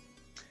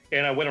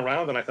 And I went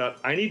around and I thought,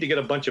 I need to get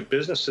a bunch of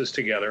businesses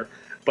together,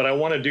 but I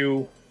want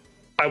to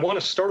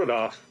start it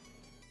off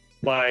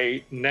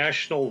by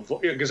national,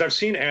 because I've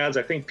seen ads.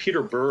 I think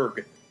Peter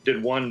Berg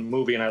did one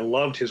movie, and I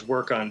loved his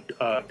work on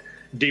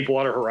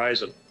Deepwater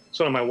Horizon. It's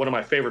one of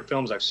my favorite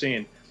films I've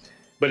seen.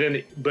 But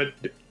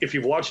if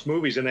you've watched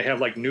movies and they have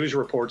like news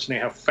reports and they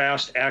have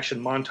fast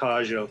action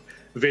montage of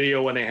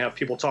video and they have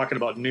people talking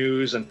about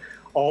news and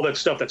all that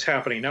stuff that's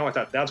happening now, I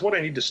thought that's what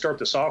I need to start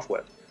this off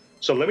with.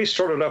 So let me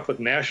start it off with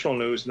national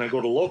news and then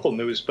go to local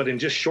news, but in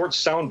just short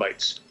sound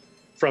bites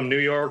from New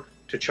York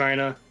to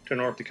China to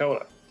North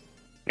Dakota.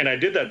 And I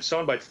did that in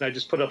sound bites, and I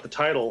just put up the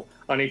title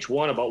on each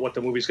one about what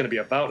the movie's going to be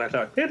about. And I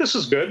thought, hey, this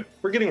is good.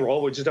 We're getting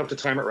rolled. We just have to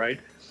time it right.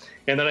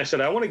 And then I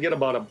said, I want to get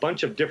about a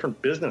bunch of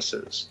different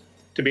businesses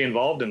to be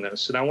involved in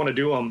this. And I want to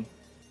do them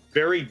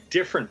very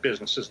different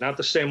businesses, not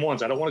the same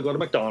ones. I don't want to go to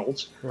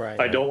McDonald's. Right.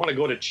 I don't want to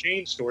go to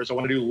chain stores. I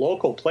want to do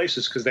local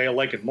places because they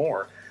like it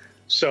more.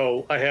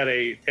 So I had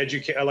I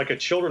like a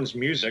children's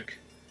music.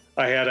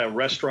 I had a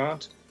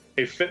restaurant,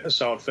 a fitness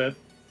outfit,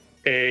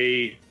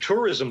 a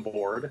tourism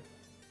board,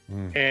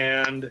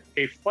 and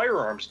a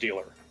firearms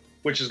dealer,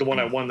 which is the one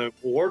I won the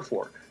award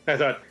for. And I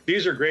thought,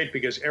 these are great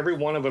because every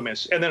one of them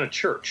is, and then a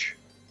church,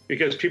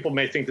 because people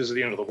may think this is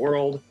the end of the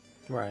world,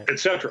 right,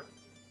 etc.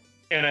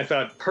 And I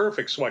thought,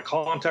 perfect. So I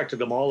contacted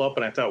them all up,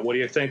 and I thought, what do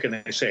you think? And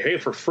they say, hey,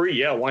 for free,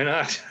 yeah, why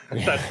not?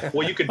 I thought,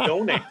 well, you could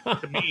donate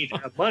to me to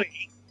have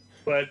money.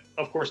 But,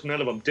 of course,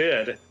 none of them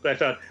did. But I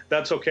thought,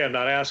 that's okay. I'm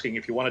not asking.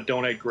 If you want to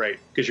donate, great,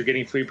 because you're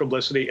getting free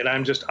publicity. And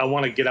I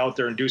want to get out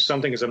there and do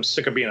something because I'm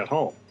sick of being at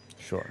home.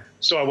 Sure.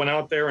 So I went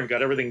out there and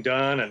got everything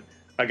done, and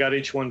I got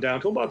each one down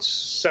to about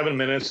 7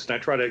 minutes. And I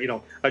try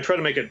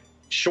to make it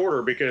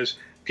shorter because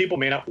people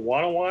may not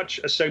want to watch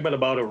a segment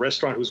about a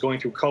restaurant who's going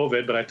through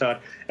COVID. But I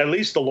thought at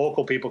least the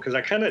local people, because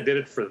I kind of did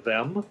it for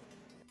them.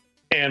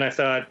 And I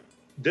thought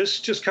this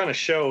just kind of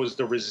shows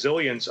the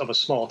resilience of a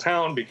small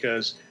town,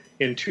 because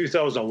in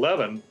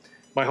 2011,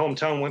 my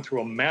hometown went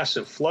through a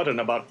massive flood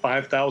and about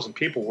 5,000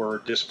 people were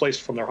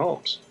displaced from their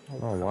homes.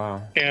 Oh,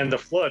 wow. And the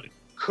flood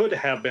could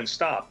have been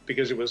stopped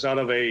because it was out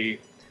of I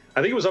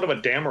think it was out of a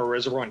dam or a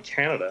reservoir in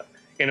Canada,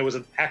 and it was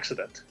an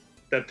accident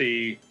that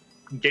the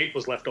gate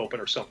was left open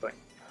or something.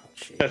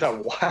 I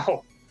thought,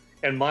 wow.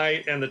 And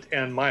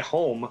my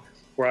home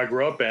where I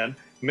grew up in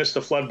missed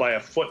the flood by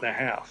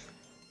 1.5 feet.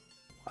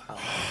 Wow.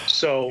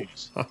 So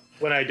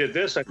when I did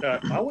this, I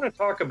thought, I want to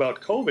talk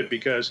about COVID,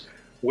 because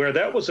where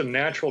that was a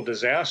natural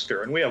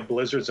disaster, and we have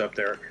blizzards up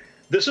there,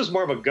 this is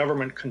more of a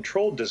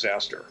government-controlled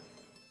disaster.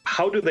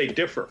 How do they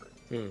differ?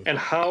 And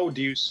how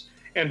do you?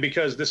 And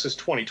because this is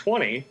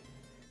 2020,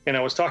 And I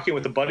was talking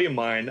with a buddy of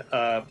mine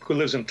who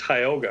lives in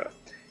Tioga.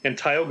 And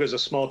Tioga is a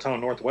small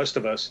town northwest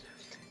of us.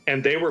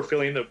 And they were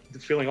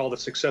feeling all the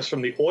success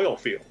from the oil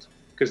field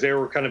because they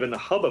were kind of in the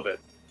hub of it.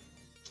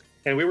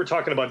 And we were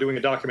talking about doing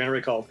a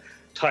documentary called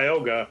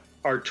Tioga,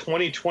 Our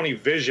 2020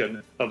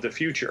 Vision of the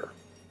Future,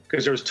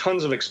 because there's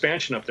tons of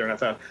expansion up there. And I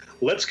thought,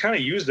 let's kind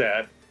of use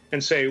that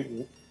and say,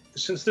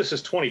 since this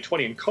is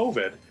 2020 and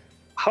COVID,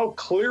 how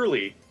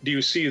clearly do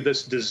you see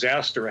this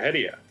disaster ahead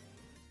of you?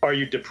 Are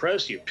you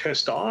depressed? Are you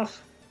pissed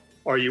off?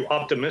 Are you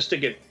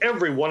optimistic? And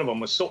every one of them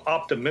was so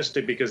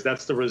optimistic because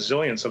that's the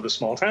resilience of the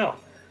small town.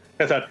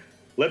 I thought,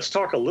 let's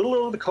talk a little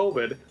about the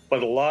COVID,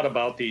 but a lot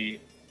about the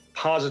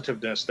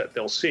positiveness that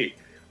they'll see,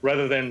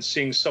 rather than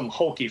seeing some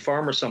hokey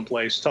farmer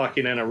someplace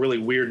talking in a really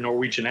weird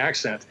Norwegian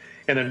accent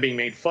and then being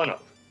made fun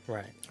of.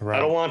 Right. I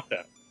don't want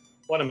that.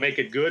 I want to make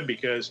it good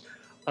because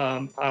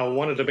I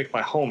wanted to make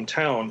my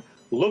hometown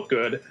look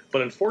good,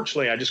 but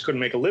unfortunately, I just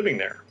couldn't make a living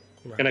there.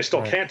 Right. And I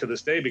still can't to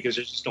this day because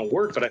it just don't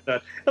work. But I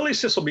thought, at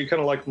least this will be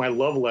kind of like my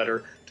love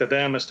letter to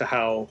them as to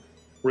how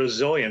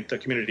resilient the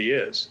community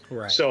is.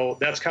 Right. So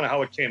that's kind of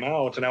how it came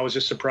out, and I was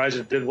just surprised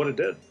it did what it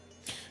did.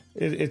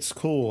 It's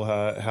cool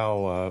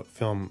how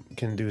film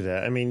can do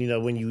that. I mean,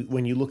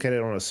 when you look at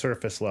it on a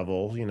surface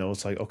level,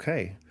 it's like,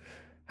 okay,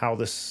 how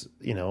this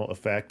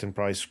affect and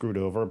probably screwed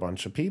over a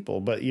bunch of people.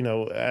 But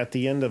at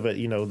the end of it,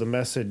 the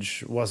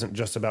message wasn't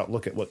just about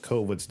look at what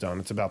COVID's done.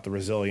 It's about the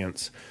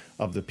resilience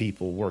of the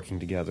people working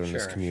together in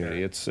this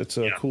community. Sure. It's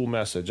a cool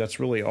message. That's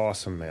really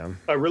awesome, man.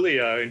 I really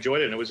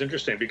enjoyed it, and it was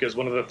interesting because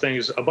one of the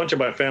things, a bunch of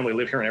my family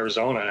live here in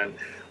Arizona,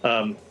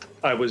 and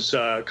I was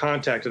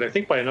contacted, I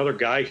think, by another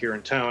guy here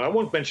in town. I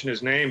won't mention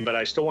his name, but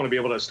I still want to be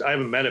able to, I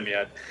haven't met him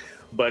yet.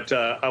 But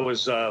I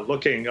was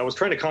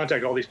trying to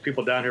contact all these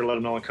people down here, let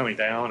them know I'm coming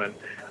down.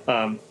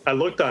 And I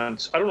looked on,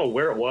 I don't know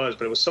where it was,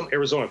 but it was some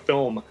Arizona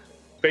Film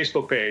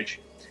Facebook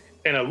page.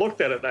 And I looked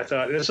at it and I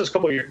thought, and this is a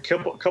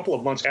couple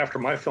of months after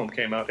my film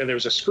came out. And there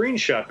was a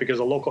screenshot because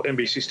a local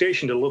NBC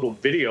station did a little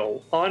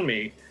video on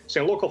me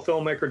saying, local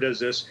filmmaker does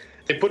this.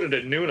 They put it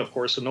at noon, of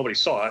course, so nobody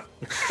saw it.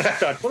 I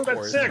thought, what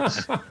about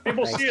 6?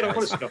 People see it. I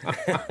want to know.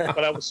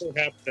 But I was so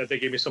happy that they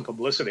gave me some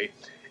publicity.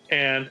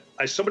 And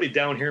somebody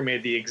down here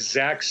made the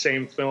exact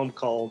same film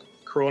called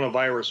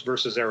Coronavirus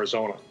versus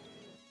Arizona.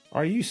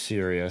 Are you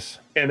serious?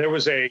 And there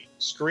was a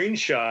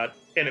screenshot,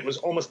 and it was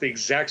almost the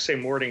exact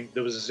same wording.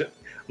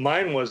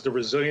 Mine was the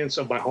resilience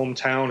of my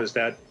hometown is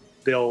that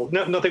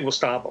nothing will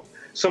stop them.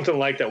 Something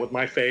like that with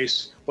my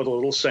face, with a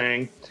little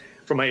saying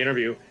from my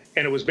interview.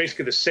 And it was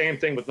basically the same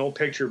thing with no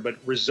picture, but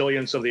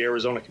resilience of the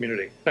Arizona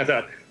community. I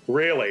thought,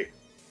 really?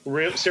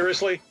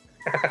 Seriously?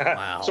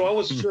 Wow. So I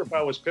wasn't sure if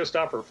I was pissed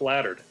off or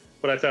flattered.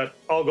 But I thought,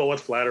 I'll go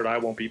with flattered. I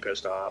won't be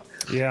pissed off.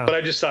 Yeah. But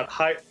I just thought,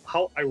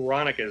 how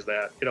ironic is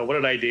that? What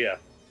an idea.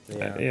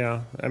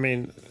 Yeah. I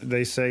mean,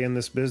 they say in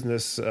this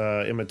business,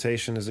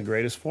 imitation is the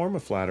greatest form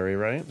of flattery,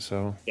 right?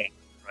 So. Yeah,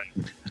 right.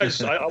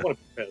 I want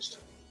to be pissed.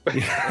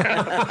 It's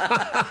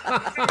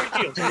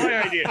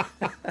my idea.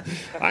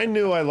 I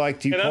knew I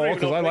liked you, Paul,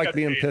 because I like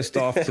being pissed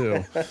off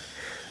too.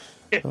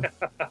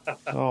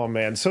 Oh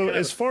man! So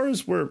as far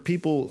as where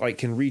people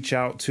can reach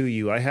out to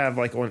you, I have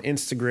on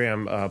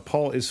Instagram,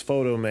 Paul is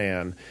Photo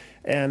Man,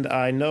 and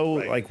I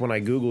know when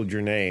I Googled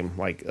your name,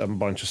 a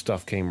bunch of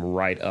stuff came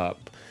right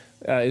up.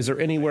 Is there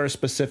anywhere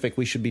specific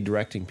we should be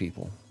directing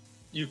people?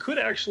 You could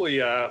actually,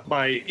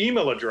 my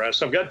email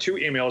address, I've got 2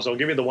 emails. I'll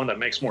give you the one that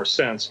makes more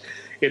sense.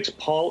 It's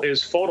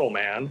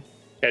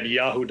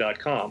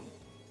paulisphotoman@yahoo.com.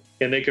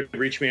 And they could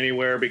reach me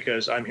anywhere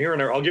because I'm here and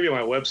there. I'll give you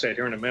my website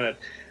here in a minute.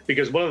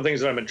 Because one of the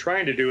things that I've been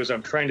trying to do is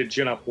I'm trying to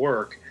gin up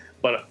work.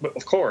 But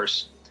of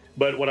course,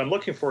 what I'm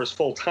looking for is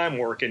full-time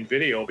work in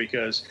video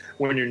because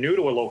when you're new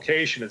to a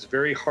location, it's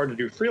very hard to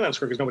do freelance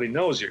work because nobody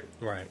knows you.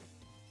 Right.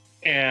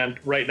 And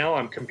right now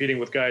I'm competing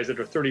with guys that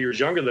are 30 years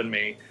younger than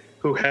me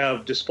who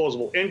have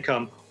disposable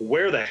income.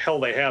 Where the hell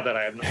they have that,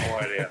 I have no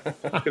idea.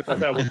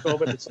 That with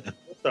COVID, it's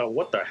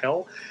what the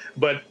hell?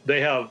 But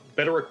they have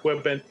better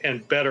equipment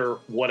and better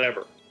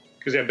whatever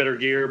because they have better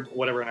gear,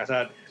 whatever. And I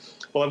thought,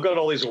 well, I've got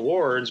all these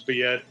awards, but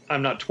yet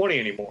I'm not 20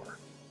 anymore,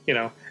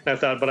 And I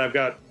thought, but I've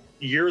got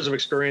years of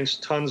experience,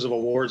 tons of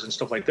awards and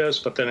stuff like this.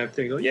 But then I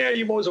think, yeah,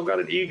 you boys have got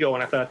an ego.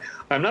 And I thought,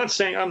 I'm not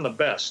saying I'm the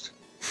best.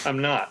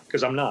 I'm not,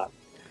 because I'm not.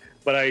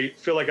 But I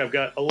feel like I've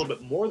got a little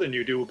bit more than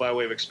you do by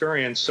way of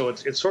experience. So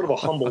it's sort of a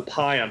humble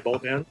pie on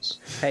both ends.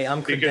 Hey,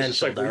 I'm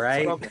credentialed, all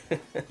right?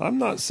 I'm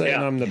not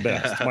saying I'm the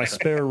best. My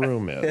spare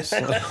room is.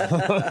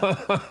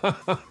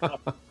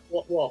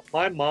 Well,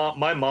 my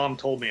mom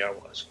told me I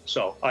was,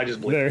 so I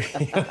just believe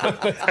it.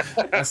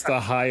 That's the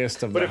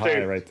highest of the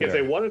high right there. If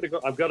they wanted to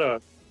go, I've got a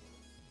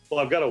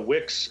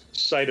Wix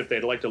site if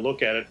they'd like to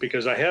look at it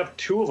because I have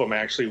 2 of them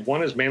actually.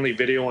 One is mainly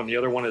video, and the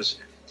other one is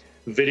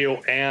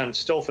video and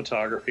still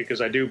photography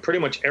because I do pretty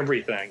much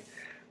everything.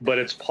 But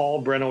it's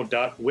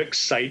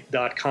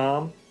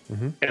paulbrenno.wixsite.com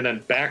and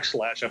then / I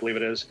believe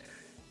it is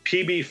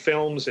PB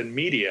Films and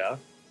Media.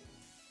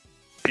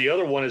 The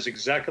other one is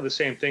exactly the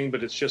same thing,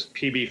 but it's just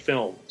PB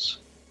Films.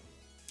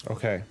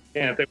 Okay.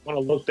 And if they want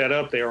to look that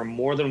up, they are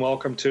more than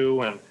welcome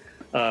to. And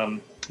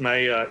My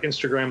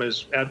Instagram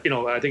is at,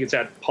 I think it's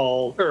at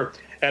Paul or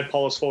at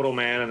Paul's Photo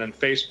Man, and then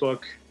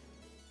Facebook.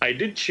 I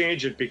did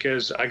change it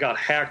because I got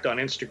hacked on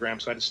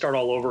Instagram, so I had to start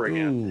all over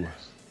again. Ooh.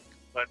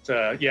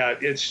 But yeah,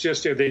 it's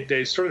just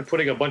they started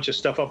putting a bunch of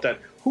stuff up that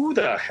who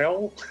the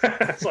hell?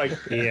 It's like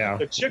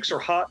the chicks are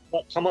hot.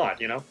 Well, come on,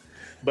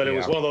 But it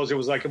was one of those. It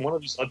was like one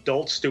of these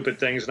adult stupid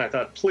things, and I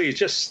thought, please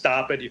just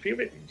stop it.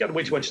 You got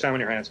way too much time on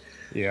your hands.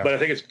 Yeah. But I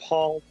think it's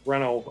Paul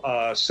Brenno,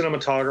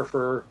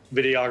 cinematographer,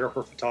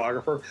 videographer,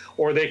 photographer,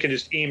 or they can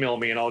just email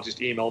me, and I'll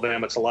just email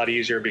them. It's a lot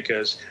easier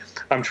because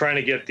I'm trying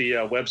to get the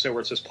website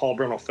where it says Paul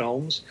Brenno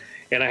Films,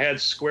 and I had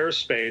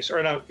Squarespace,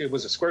 or no,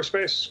 was it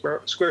Squarespace?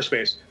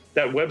 Squarespace,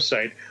 that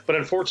website, but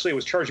unfortunately, it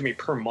was charging me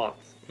per month,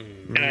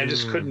 and I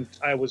just couldn't.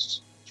 I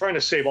was trying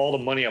to save all the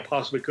money I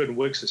possibly could, and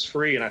Wix is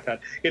free, and I thought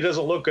it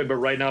doesn't look good, but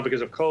right now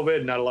because of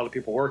COVID, not a lot of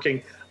people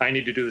working, I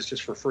need to do this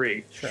just for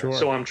free. Sure.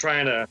 So I'm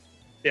trying to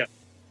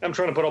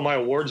put all my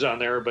awards on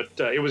there, but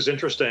it was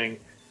interesting.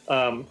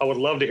 I would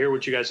love to hear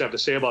what you guys have to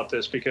say about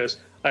this, because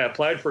I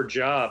applied for a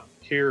job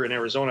here in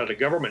Arizona, a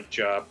government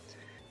job,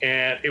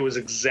 and it was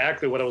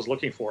exactly what I was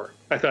looking for.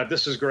 I thought,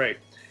 this is great.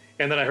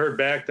 And then I heard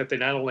back that they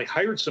not only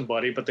hired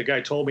somebody, but the guy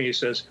told me, he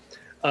says,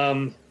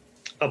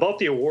 about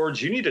the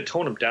awards, you need to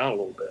tone them down a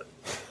little bit.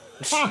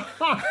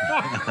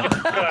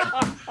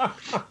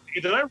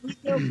 Did I read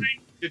that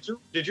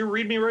right? Did you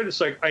read me right?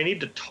 It's like, I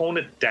need to tone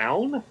it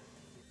down?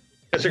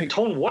 It's like,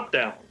 tone what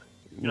down?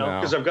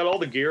 Because I've got all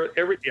the gear,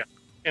 everything.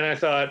 And I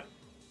thought,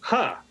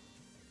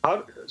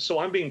 so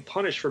I'm being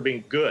punished for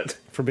being good.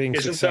 For being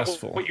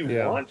successful. That what you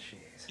want?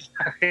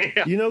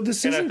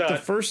 This isn't the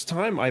first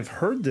time I've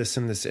heard this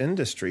in this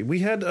industry. We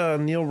had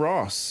Neil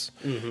Ross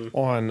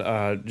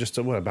on just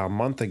about a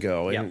month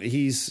ago, and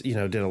he's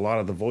did a lot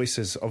of the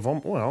voices of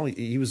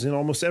he was in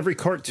almost every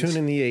cartoon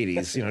in the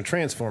 80s,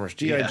 Transformers,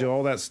 G.I. Joe,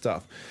 all that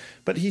stuff.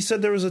 But he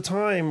said there was a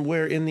time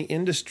where in the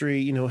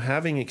industry,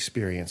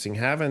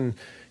 having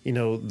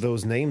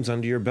those names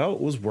under your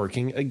belt was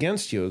working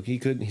against you.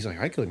 He's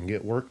like, I couldn't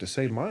get work to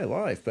save my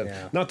life.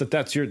 But not that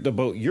that's the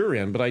boat you're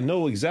in, but I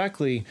know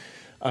exactly.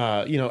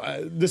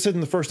 This isn't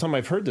the first time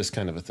I've heard this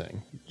kind of a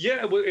thing.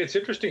 Yeah, well, it's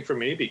interesting for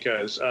me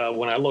because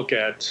when I look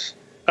at,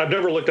 I've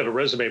never looked at a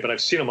resume, but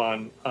I've seen them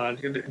on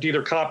to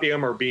either copy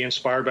them or be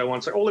inspired by one.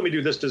 It's like, let me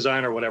do this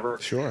design or whatever.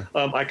 Sure.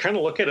 I kind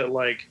of look at it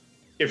like,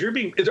 if you're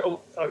being,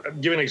 I'll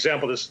give an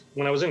example of this.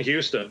 When I was in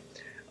Houston,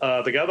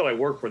 the guy that I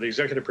worked for, the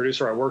executive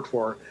producer I worked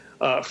for,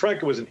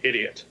 Frank was an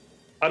idiot.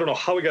 I don't know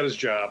how he got his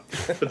job,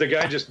 but the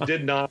guy just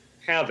did not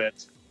have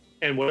it.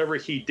 And whatever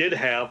he did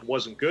have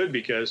wasn't good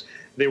because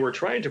they were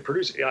trying to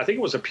produce, I think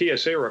it was a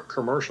PSA or a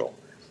commercial,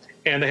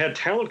 and they had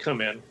talent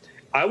come in.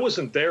 I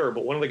wasn't there,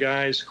 but one of the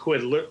guys who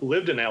had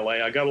lived in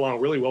LA, I got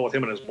along really well with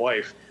him and his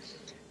wife,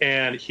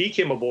 and he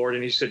came aboard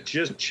and he said,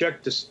 just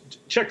check this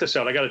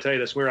out. I got to tell you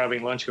this. We were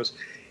having lunch. He goes,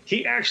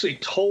 he actually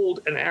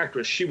told an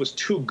actress she was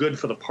too good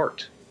for the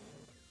part.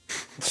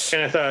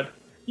 And I thought,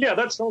 yeah,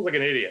 that sounds like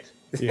an idiot.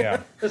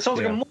 Yeah. That sounds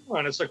like a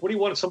moron. It's like, what do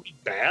you want, somebody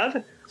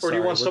bad? Or do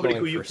you want somebody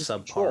who you can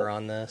subpar control?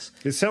 On this?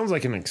 It sounds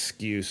like an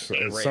excuse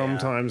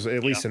sometimes,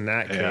 at least in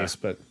that case.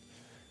 But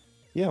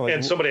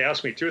and somebody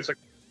asked me too. It's like,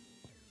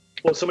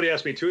 it's like,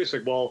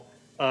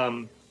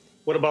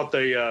 what about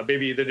the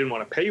maybe they didn't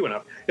want to pay you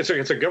enough? It's like,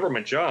 it's a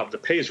government job. The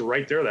pay is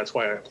right there. That's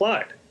why I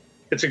applied.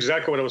 It's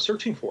exactly what I was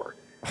searching for.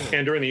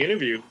 And during the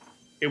interview,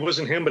 it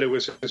wasn't him, but it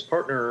was his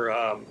partner.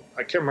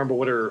 I can't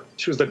remember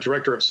she was the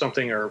director of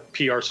something or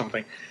PR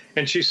something.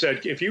 And she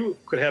said, if you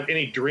could have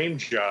any dream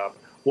job,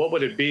 what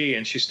would it be?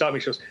 And she stopped me.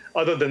 She goes,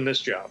 other than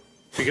this job,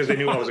 because they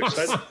knew I was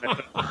excited.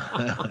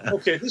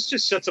 Okay, this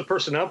just sets a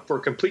person up for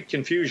complete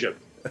confusion.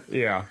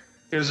 Yeah.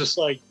 It was just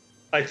like,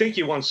 I think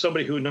you want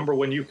somebody who, number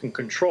one, you can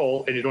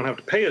control and you don't have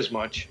to pay as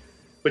much,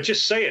 but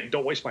just say it and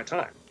don't waste my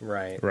time.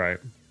 Right. Right.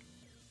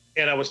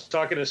 And I was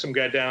talking to some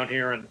guy down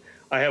here, and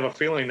I have a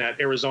feeling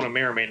that Arizona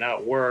may or may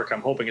not work.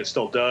 I'm hoping it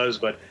still does,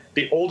 but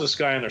the oldest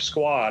guy on their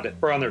squad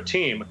or on their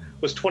team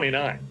was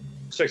 29.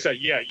 So I said,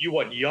 yeah, you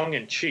want young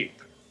and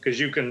cheap.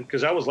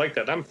 Because I was like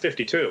that. I'm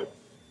 52.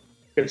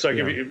 It's like,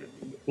 if you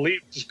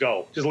leave, just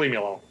go. Just leave me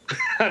alone.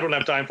 I don't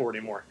have time for it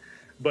anymore.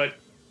 But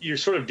you're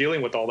sort of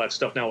dealing with all that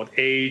stuff now with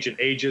age and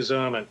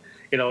ageism. And,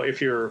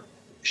 if you're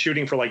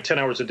shooting for like 10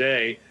 hours a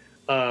day,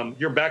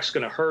 your back's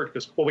going to hurt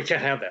because, we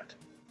can't have that.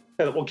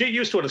 Well, get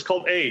used to it. It's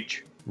called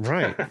age.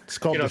 Right. It's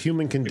called the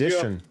human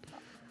condition.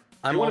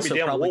 I'm also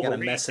probably going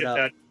to mess it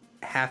up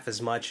half as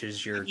much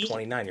as your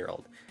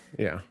 29-year-old.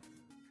 Yeah.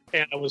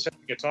 And I was having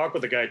a talk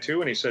with the guy,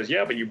 too, and he says,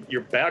 yeah, but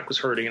your back was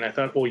hurting. And I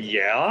thought, well,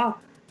 yeah,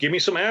 give me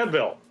some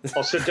Advil.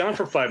 I'll sit down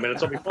for 5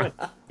 minutes. I'll be fine.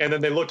 And then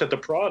they looked at the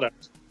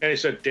product, and he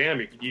said,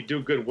 damn, you do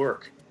good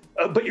work.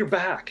 But your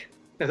back.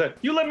 I thought,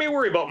 you let me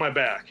worry about my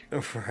back.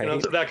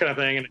 Right. That kind of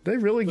thing. And they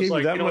really gave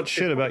you that much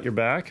shit about your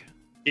back?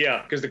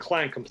 Yeah, because the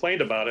client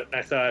complained about it. And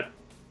I thought,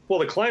 well,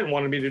 the client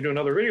wanted me to do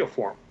another video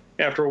for him.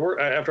 After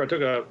I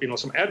took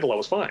some Advil, I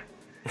was fine.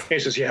 And he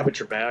says, yeah, but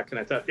you're back. And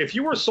I thought, if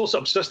you were so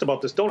obsessed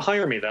about this, don't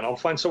hire me then. I'll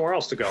find somewhere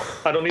else to go.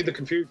 I don't need the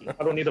confusion.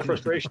 I don't need the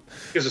frustration,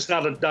 because it's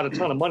not a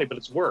ton of money, but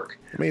it's work.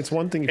 I mean, it's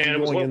one thing if you're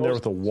going in there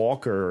with a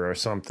walker or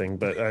something,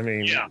 but I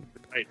mean, yeah,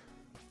 right.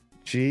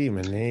 Gee,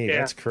 man,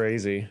 that's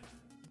crazy.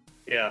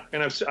 Yeah,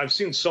 and I've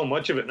seen so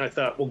much of it, and I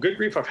thought, well, good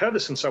grief, I've had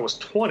this since I was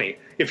 20.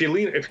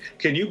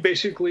 Can you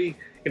basically,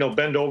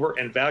 bend over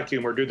and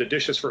vacuum or do the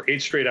dishes for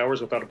 8 straight hours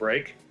without a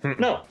break?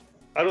 No,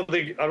 I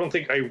don't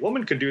think a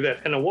woman could do that,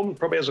 and a woman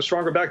probably has a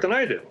stronger back than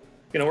I do,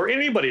 or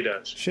anybody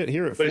does. Shit,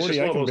 here at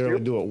 40, I can barely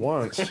do it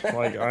once.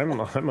 Like I'm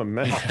a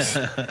mess.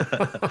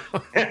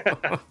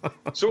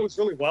 So it was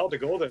really wild to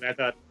go there, and I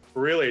thought,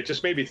 really, it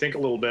just made me think a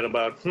little bit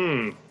about,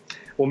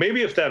 well,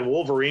 maybe if that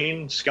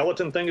Wolverine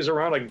skeleton thing is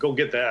around, I can go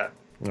get that.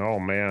 Oh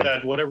man,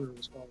 that whatever it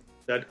was called,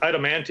 that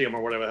adamantium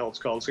or whatever the hell it's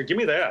called. So give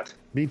me that.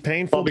 Be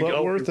painful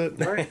but worth it.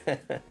 Right?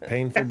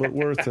 Painful but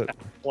worth it.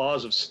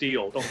 Claws of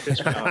steel. Don't piss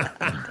me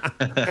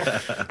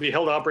off. Be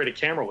held to operate a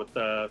camera with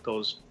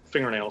those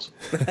fingernails.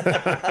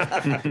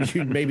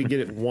 You'd maybe get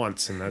it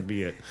once, and that'd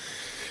be it.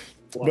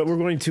 But we're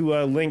going to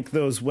link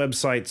those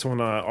websites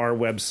on our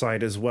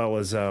website as well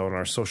as on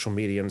our social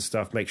media and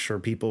stuff. Make sure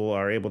people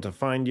are able to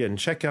find you and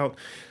check out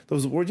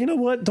those awards. You know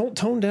what? Don't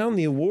tone down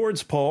the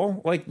awards,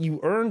 Paul. Like, you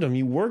earned them.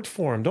 You worked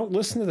for them. Don't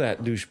listen to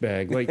that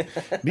douchebag. Like,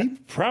 be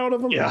proud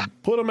of them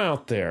and put them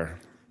out there.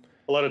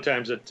 A lot of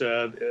times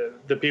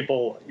the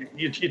people,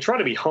 you try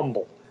to be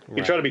humble.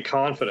 You try to be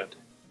confident.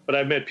 But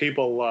I've met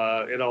people,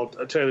 I'll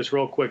tell you this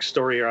real quick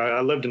story here.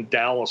 I lived in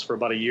Dallas for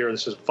about a year.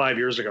 This is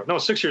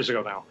 6 years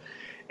ago now.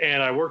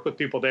 And I worked with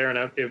people there,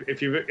 and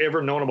if you've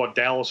ever known about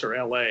Dallas or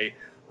L.A.,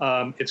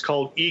 it's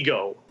called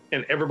ego,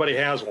 and everybody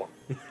has one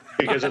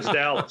because it's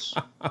Dallas.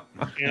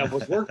 And I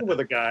was working with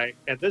a guy,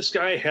 and this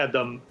guy had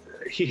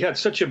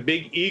such a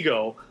big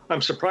ego.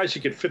 I'm surprised he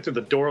could fit through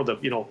the door of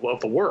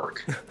the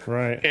work.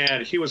 Right.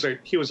 And he was a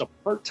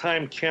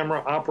part-time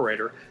camera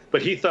operator,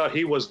 but he thought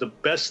he was the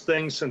best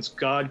thing since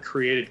God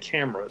created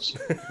cameras.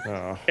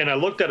 And I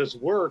looked at his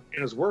work,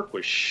 and his work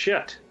was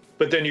shit.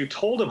 But then you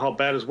told him how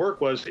bad his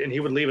work was, and he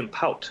would leave and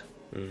pout.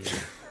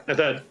 I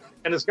thought,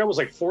 and this guy was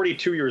like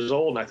 42 years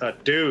old, and I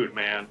thought, dude,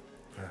 man,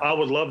 I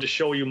would love to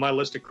show you my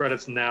list of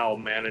credits now,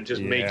 man, and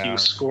just make you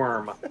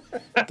squirm.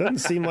 It doesn't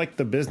seem like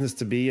the business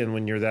to be in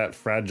when you're that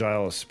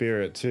fragile a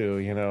spirit, too.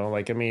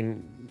 Like, I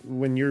mean,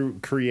 when you're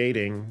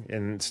creating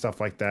and stuff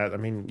like that, I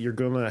mean, you're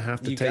gonna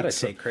have to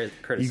take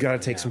criticism. You got to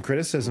take some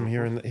criticism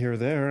here or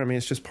there. I mean,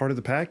 it's just part of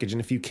the package, and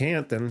if you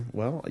can't, then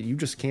you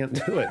just can't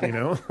do it.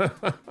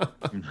 The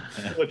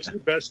two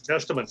best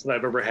testaments that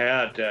I've ever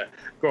had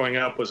growing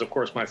up was, of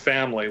course, my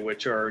family,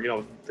 which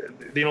are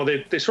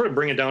they sort of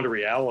bring it down to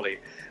reality,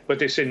 but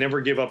they say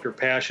never give up your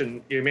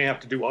passion. You may have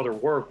to do other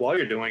work while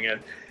you're doing it.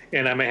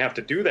 And I may have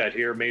to do that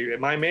here.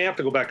 I may have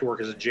to go back to work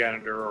as a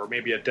janitor or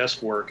maybe a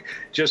desk work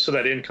just so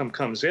that income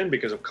comes in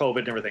because of COVID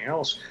and everything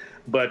else.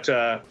 But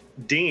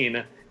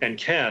Dean and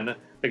Ken,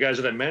 the guys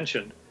that I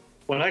mentioned,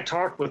 when I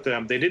talked with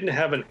them, they didn't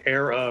have an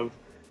air of,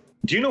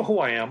 do you know who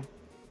I am?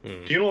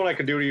 Do you know what I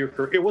could do to your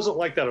career? It wasn't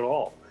like that at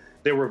all.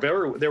 They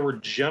were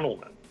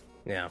gentlemen.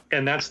 Yeah.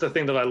 And that's the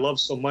thing that I love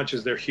so much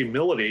is their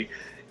humility.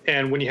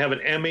 And when you have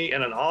an Emmy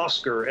and an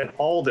Oscar and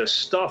all this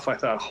stuff, I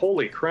thought,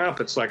 holy crap,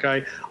 it's like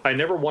I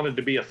never wanted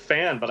to be a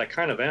fan, but I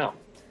kind of am.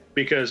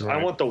 Because I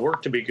want the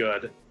work to be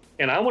good,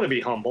 and I want to be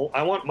humble.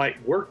 I want my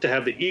work to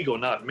have the ego,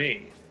 not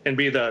me, and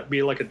be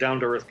like a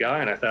down-to-earth guy.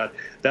 And I thought,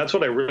 that's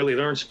what I really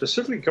learned,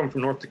 specifically coming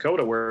from North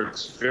Dakota, where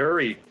it's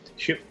very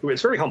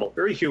humble,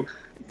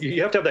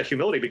 you have to have that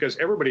humility because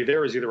everybody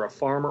there is either a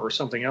farmer or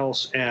something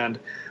else. And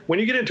when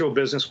you get into a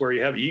business where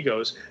you have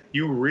egos,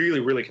 you really,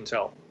 really can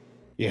tell.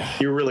 Yeah.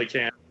 You really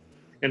can.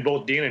 And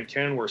both Dean and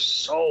Ken were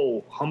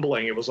so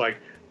humbling. It was like,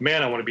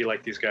 man, I want to be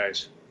like these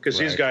guys. Because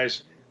these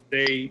guys,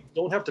 they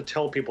don't have to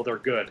tell people they're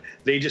good.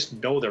 They just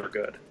know they're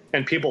good.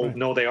 And people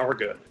know they are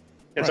good.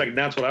 It's like,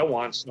 that's what I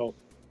want. So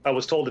I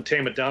was told to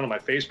tame it down on my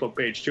Facebook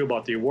page, too,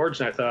 about the awards.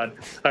 And I thought,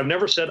 I've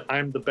never said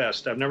I'm the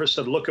best. I've never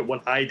said, look at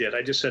what I did.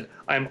 I just said,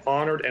 I'm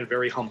honored and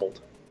very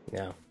humbled.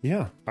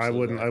 Yeah. I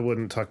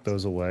wouldn't tuck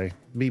those away.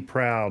 Be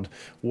proud.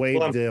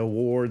 Wave the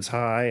awards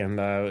high, and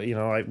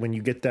when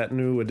you get that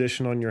new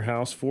addition on your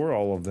house for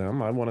all of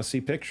them, I want to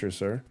see pictures,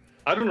 sir.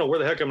 I don't know where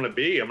the heck I'm going to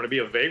be. I'm going to be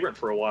a vagrant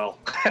for a while.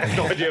 I have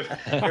no idea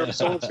if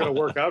someone's going to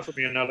work out for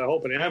me or not. I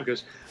hope I am,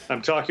 because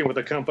I'm talking with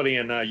a company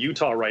in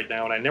Utah right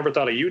now, and I never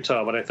thought of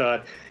Utah, but I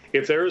thought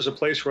if there is a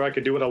place where I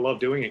could do what I love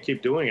doing and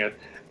keep doing it,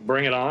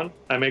 bring it on.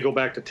 I may go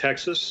back to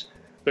Texas.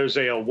 There's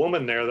a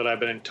woman there that I've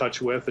been in touch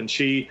with, and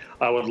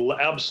I would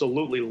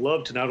absolutely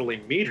love to not only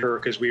meet her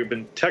because we've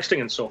been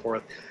texting and so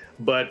forth,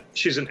 but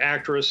she's an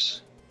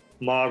actress,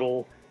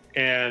 model,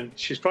 and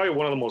she's probably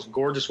one of the most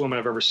gorgeous women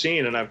I've ever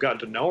seen, and I've gotten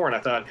to know her, and I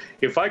thought,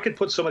 if I could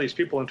put some of these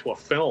people into a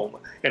film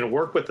and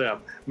work with them,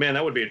 man,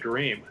 that would be a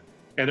dream.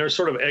 And they're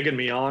sort of egging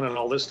me on and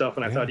all this stuff,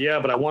 and I thought,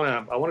 but I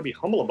want to be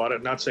humble about it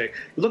and not say,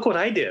 look what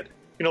I did.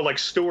 Like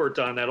Stewart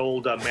on that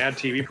old Mad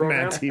TV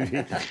program. Mad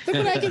TV. Look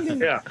what I can do.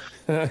 Yeah.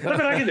 Look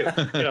what I can do.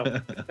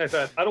 I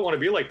thought, I don't want to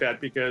be like that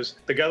because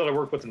the guy that I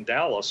work with in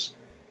Dallas,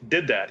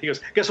 did that. He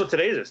goes, guess what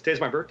today is? Today's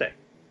my birthday.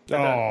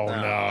 Oh,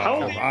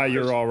 no.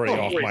 You're already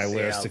off my crazy.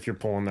 list if you're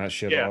pulling that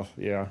shit off.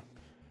 Yeah.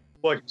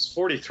 Well, it's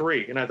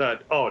 43, and I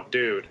thought, oh,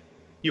 dude,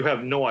 you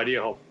have no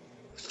idea how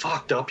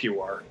fucked up you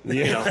are.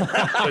 Yeah. You know?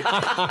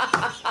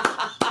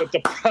 but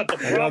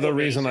the Another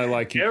reason I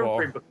like you,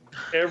 Paul.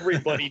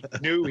 Everybody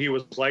knew he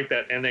was like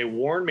that, and they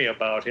warned me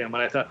about him.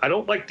 And I thought, I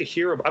don't like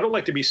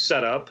to be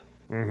set up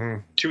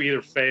to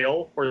either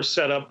fail or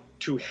set up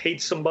to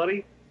hate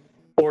somebody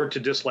or to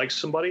dislike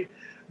somebody.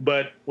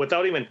 But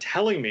without even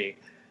telling me,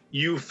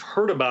 you've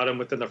heard about him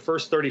within the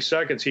first 30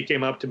 seconds. He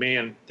came up to me,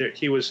 and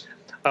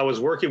I was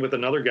working with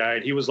another guy,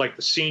 and he was like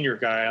the senior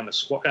guy on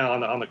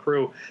the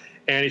crew,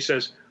 and he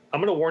says, I'm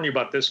going to warn you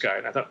about this guy.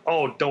 And I thought,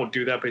 oh, don't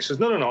do that. But he says,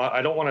 no,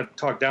 I don't want to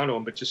talk down to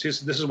him, but just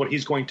this is what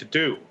he's going to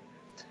do.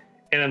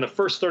 And in the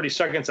first 30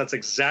 seconds, that's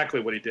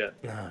exactly what he did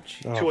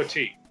to a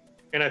T.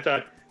 And I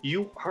thought,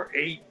 you're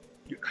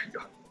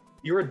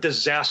a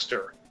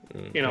disaster,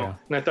 you know. Yeah.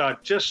 And I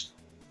thought,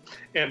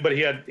 but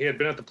he had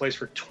been at the place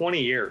for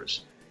 20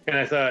 years. And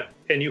I thought,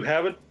 and you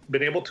haven't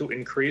been able to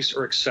increase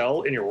or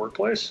excel in your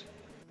workplace?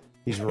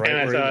 He's right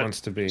where he wants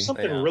to be.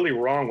 Something really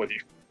wrong with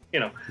you, you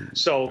know.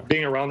 So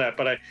being around that,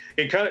 but I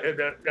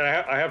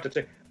have to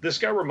say, this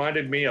guy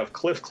reminded me of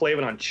Cliff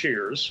Clavin on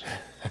Cheers,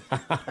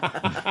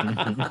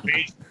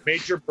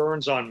 Major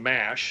Burns on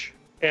MASH,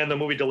 and the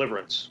movie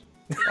Deliverance.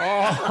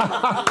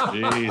 Oh,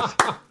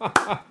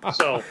 jeez.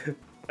 So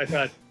I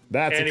thought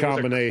that's a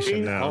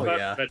combination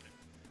now.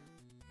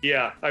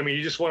 Yeah, I mean,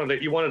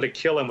 you wanted to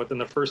kill him within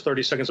the first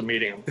 30 seconds of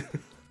meeting him.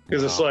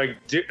 Because it's like,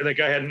 the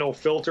guy had no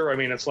filter. I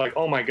mean, it's like,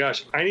 oh my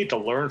gosh, I need to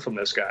learn from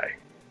this guy.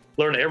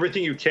 Learn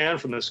everything you can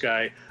from this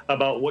guy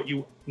about what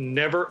you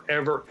never,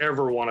 ever,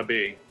 ever want to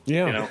be.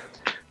 Yeah. You know?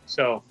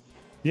 So.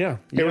 Yeah.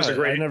 It was a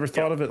great. I never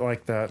thought of it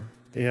like that.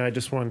 Yeah, I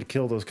just wanted to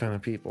kill those kind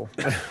of people.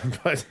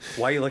 But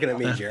why are you looking at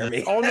me,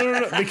 Jeremy? Oh,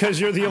 no, because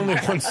you're the only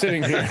one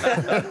sitting here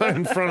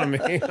in front of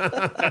me.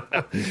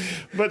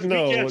 But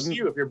no. We can't see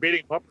you if you're beating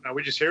him up now.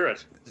 We just hear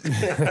it.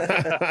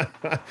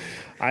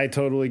 I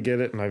totally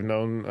get it, and I've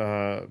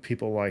known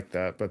people like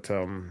that. But,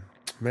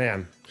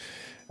 man.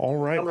 All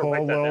right,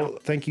 Paul. Well,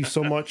 thank you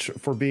so much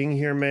for being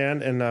here,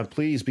 man. And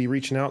please be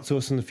reaching out to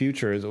us in the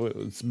future.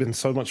 It's been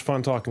so much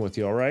fun talking with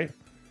you, all right?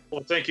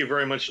 Well, thank you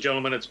very much,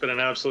 gentlemen. It's been an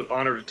absolute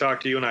honor to talk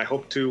to you, and I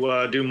hope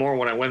to do more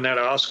when I win that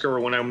Oscar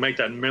or when I make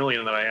that $1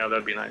 million that I have.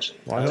 That'd be nice.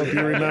 Well, I hope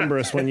you remember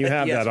us when you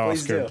have that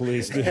Oscar.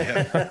 Please do.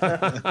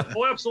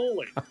 Oh,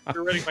 absolutely.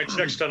 You're writing my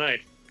checks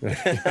tonight.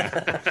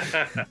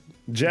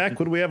 Jack,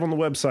 what do we have on the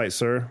website,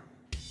 sir?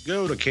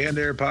 Go to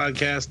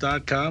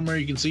cannedairpodcast.com where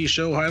you can see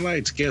show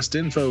highlights, guest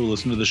info,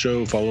 listen to the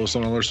show, follow us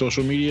on all our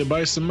social media,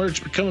 buy some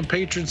merch, become a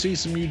patron, see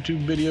some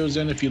YouTube videos,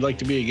 and if you'd like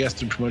to be a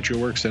guest and promote your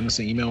work, send us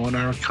an email on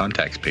our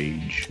contacts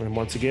page. And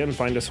once again,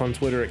 find us on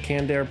Twitter at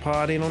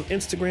CannedAirPod and on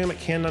Instagram at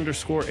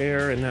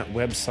 @can_air, and that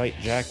website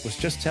Jack was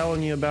just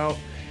telling you about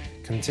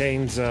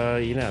contains, the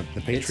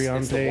Patreon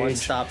it's page. The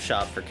one-stop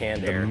shop for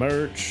Canned Air. The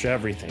merch,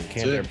 everything.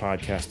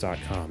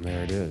 CannedAirPodcast.com.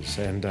 There it is.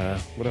 And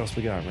what else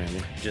we got,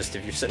 Randy? Just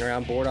if you're sitting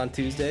around bored on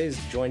Tuesdays,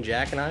 join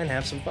Jack and I and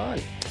have some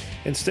fun.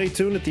 And stay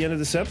tuned at the end of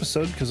this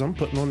episode because I'm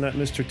putting on that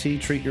Mr. T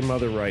Treat Your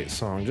Mother Right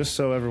song just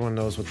so everyone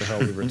knows what the hell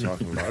we were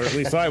talking about. Or at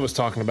least I was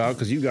talking about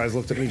because you guys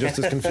looked at me just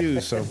as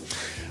confused. So,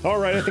 all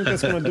right, I think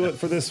that's going to do it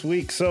for this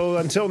week. So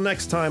until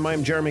next time,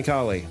 I'm Jeremy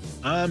Colley.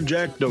 I'm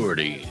Jack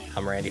Doherty.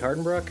 I'm Randy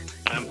Hardenbrook.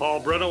 I'm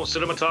Paul Brenno,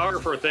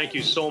 cinematographer. Thank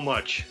you so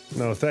much.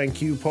 No,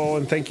 thank you, Paul,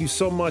 and thank you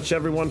so much,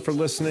 everyone, for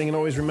listening. And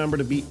always remember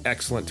to be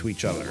excellent to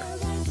each other.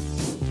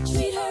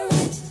 Treat her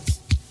right.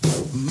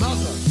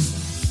 Mother,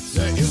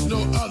 there is no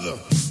other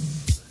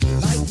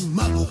like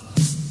mother,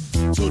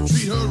 so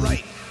treat her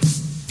right.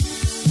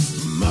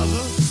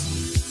 Mother,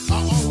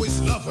 I always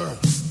love her.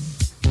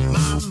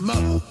 My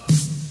mother,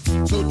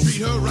 so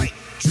treat her right,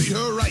 treat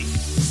her right.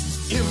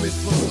 M is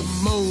for the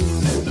moan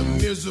and the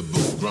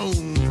miserable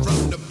groan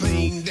from the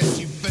pain that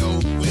she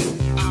felt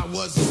when I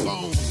was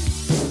born.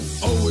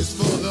 O is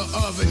for the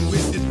oven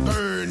with its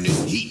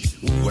burning heat,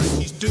 where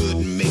she stood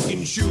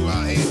making sure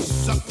I had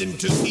something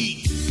to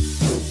eat.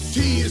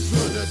 T is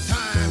for the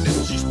time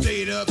that she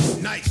stayed up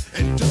night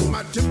and took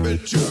my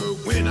temperature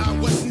when I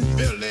wasn't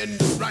feeling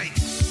right.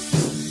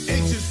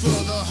 X is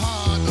for the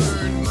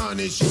hard-earned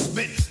money she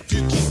spent to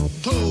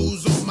keep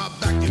clothes on my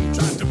back and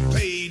try to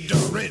pay the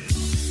rent.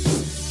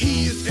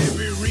 E is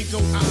every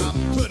wrinkle I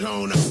put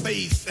on her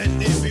face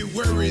and every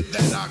worry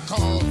that I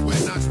caused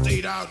when I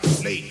stayed out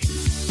late.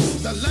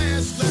 The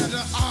last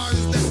letter R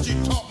is that she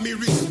taught me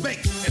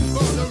respect, and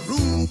for the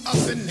room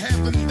up in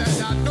heaven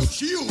that I know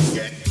she'll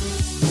get.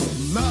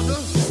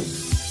 Mother,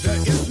 there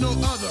is no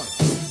other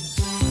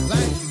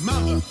like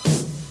mother,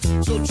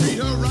 so treat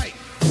her right.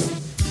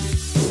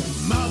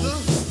 Mother,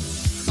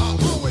 I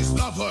always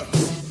love her.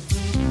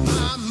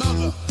 My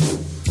mother,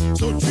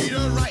 so treat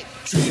her right,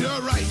 treat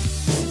her right.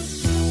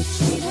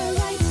 Treat her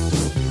right,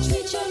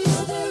 treat your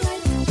mother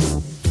right.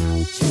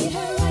 Treat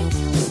her right,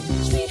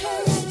 treat her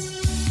right.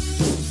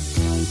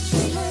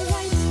 Treat her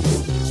right,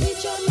 treat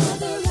your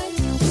mother right.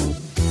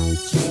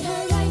 Treat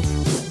her right,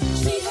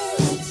 treat her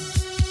right.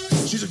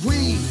 She's a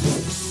queen.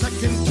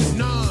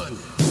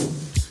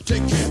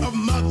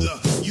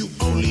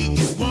 only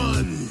is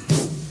one.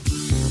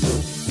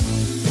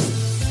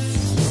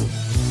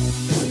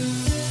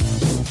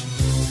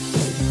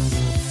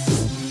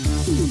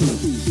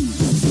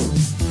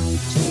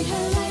 Treat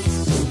her right,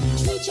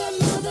 treat your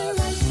mother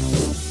right.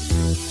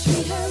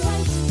 Treat her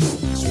right,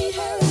 treat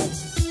her right.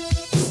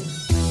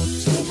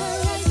 Treat her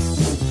right,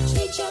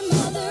 treat your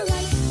mother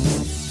right.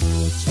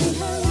 Treat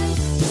her right,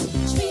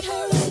 treat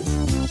her right.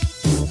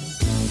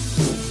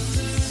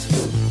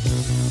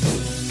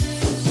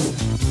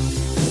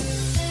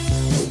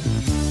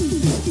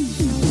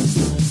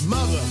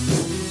 Mother,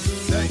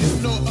 there is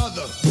no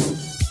other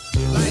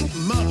like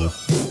mother,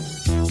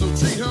 so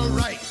treat her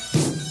right.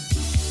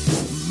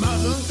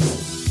 Mother,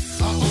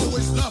 I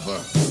always love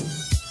her,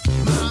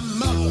 my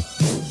mother,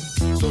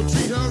 so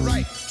treat her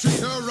right, treat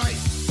her right.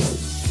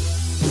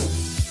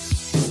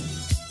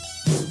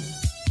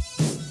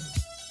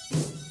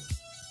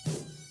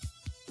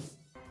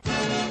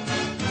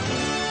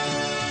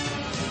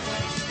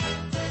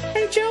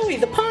 Hey Joey,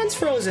 the pond's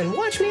frozen.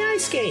 Watch me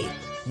ice skate.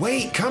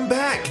 Wait, come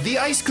back. The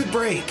ice could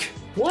break.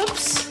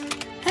 Whoops.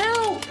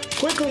 Help.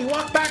 Quickly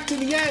walk back to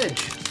the edge.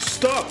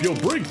 Stop, you'll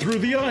break through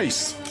the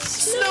ice.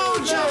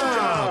 Snow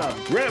job!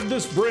 Grab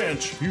this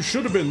branch. You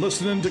should have been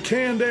listening to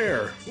Canned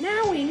Air.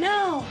 Now we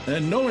know.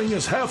 And knowing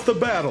is half the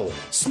battle.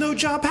 Snow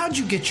job, how'd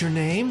you get your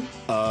name?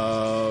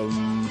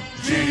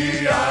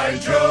 G.I.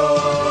 Joe!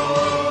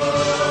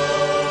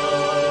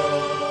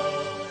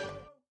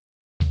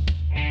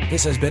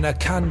 This has been a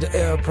Canned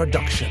Air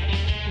production.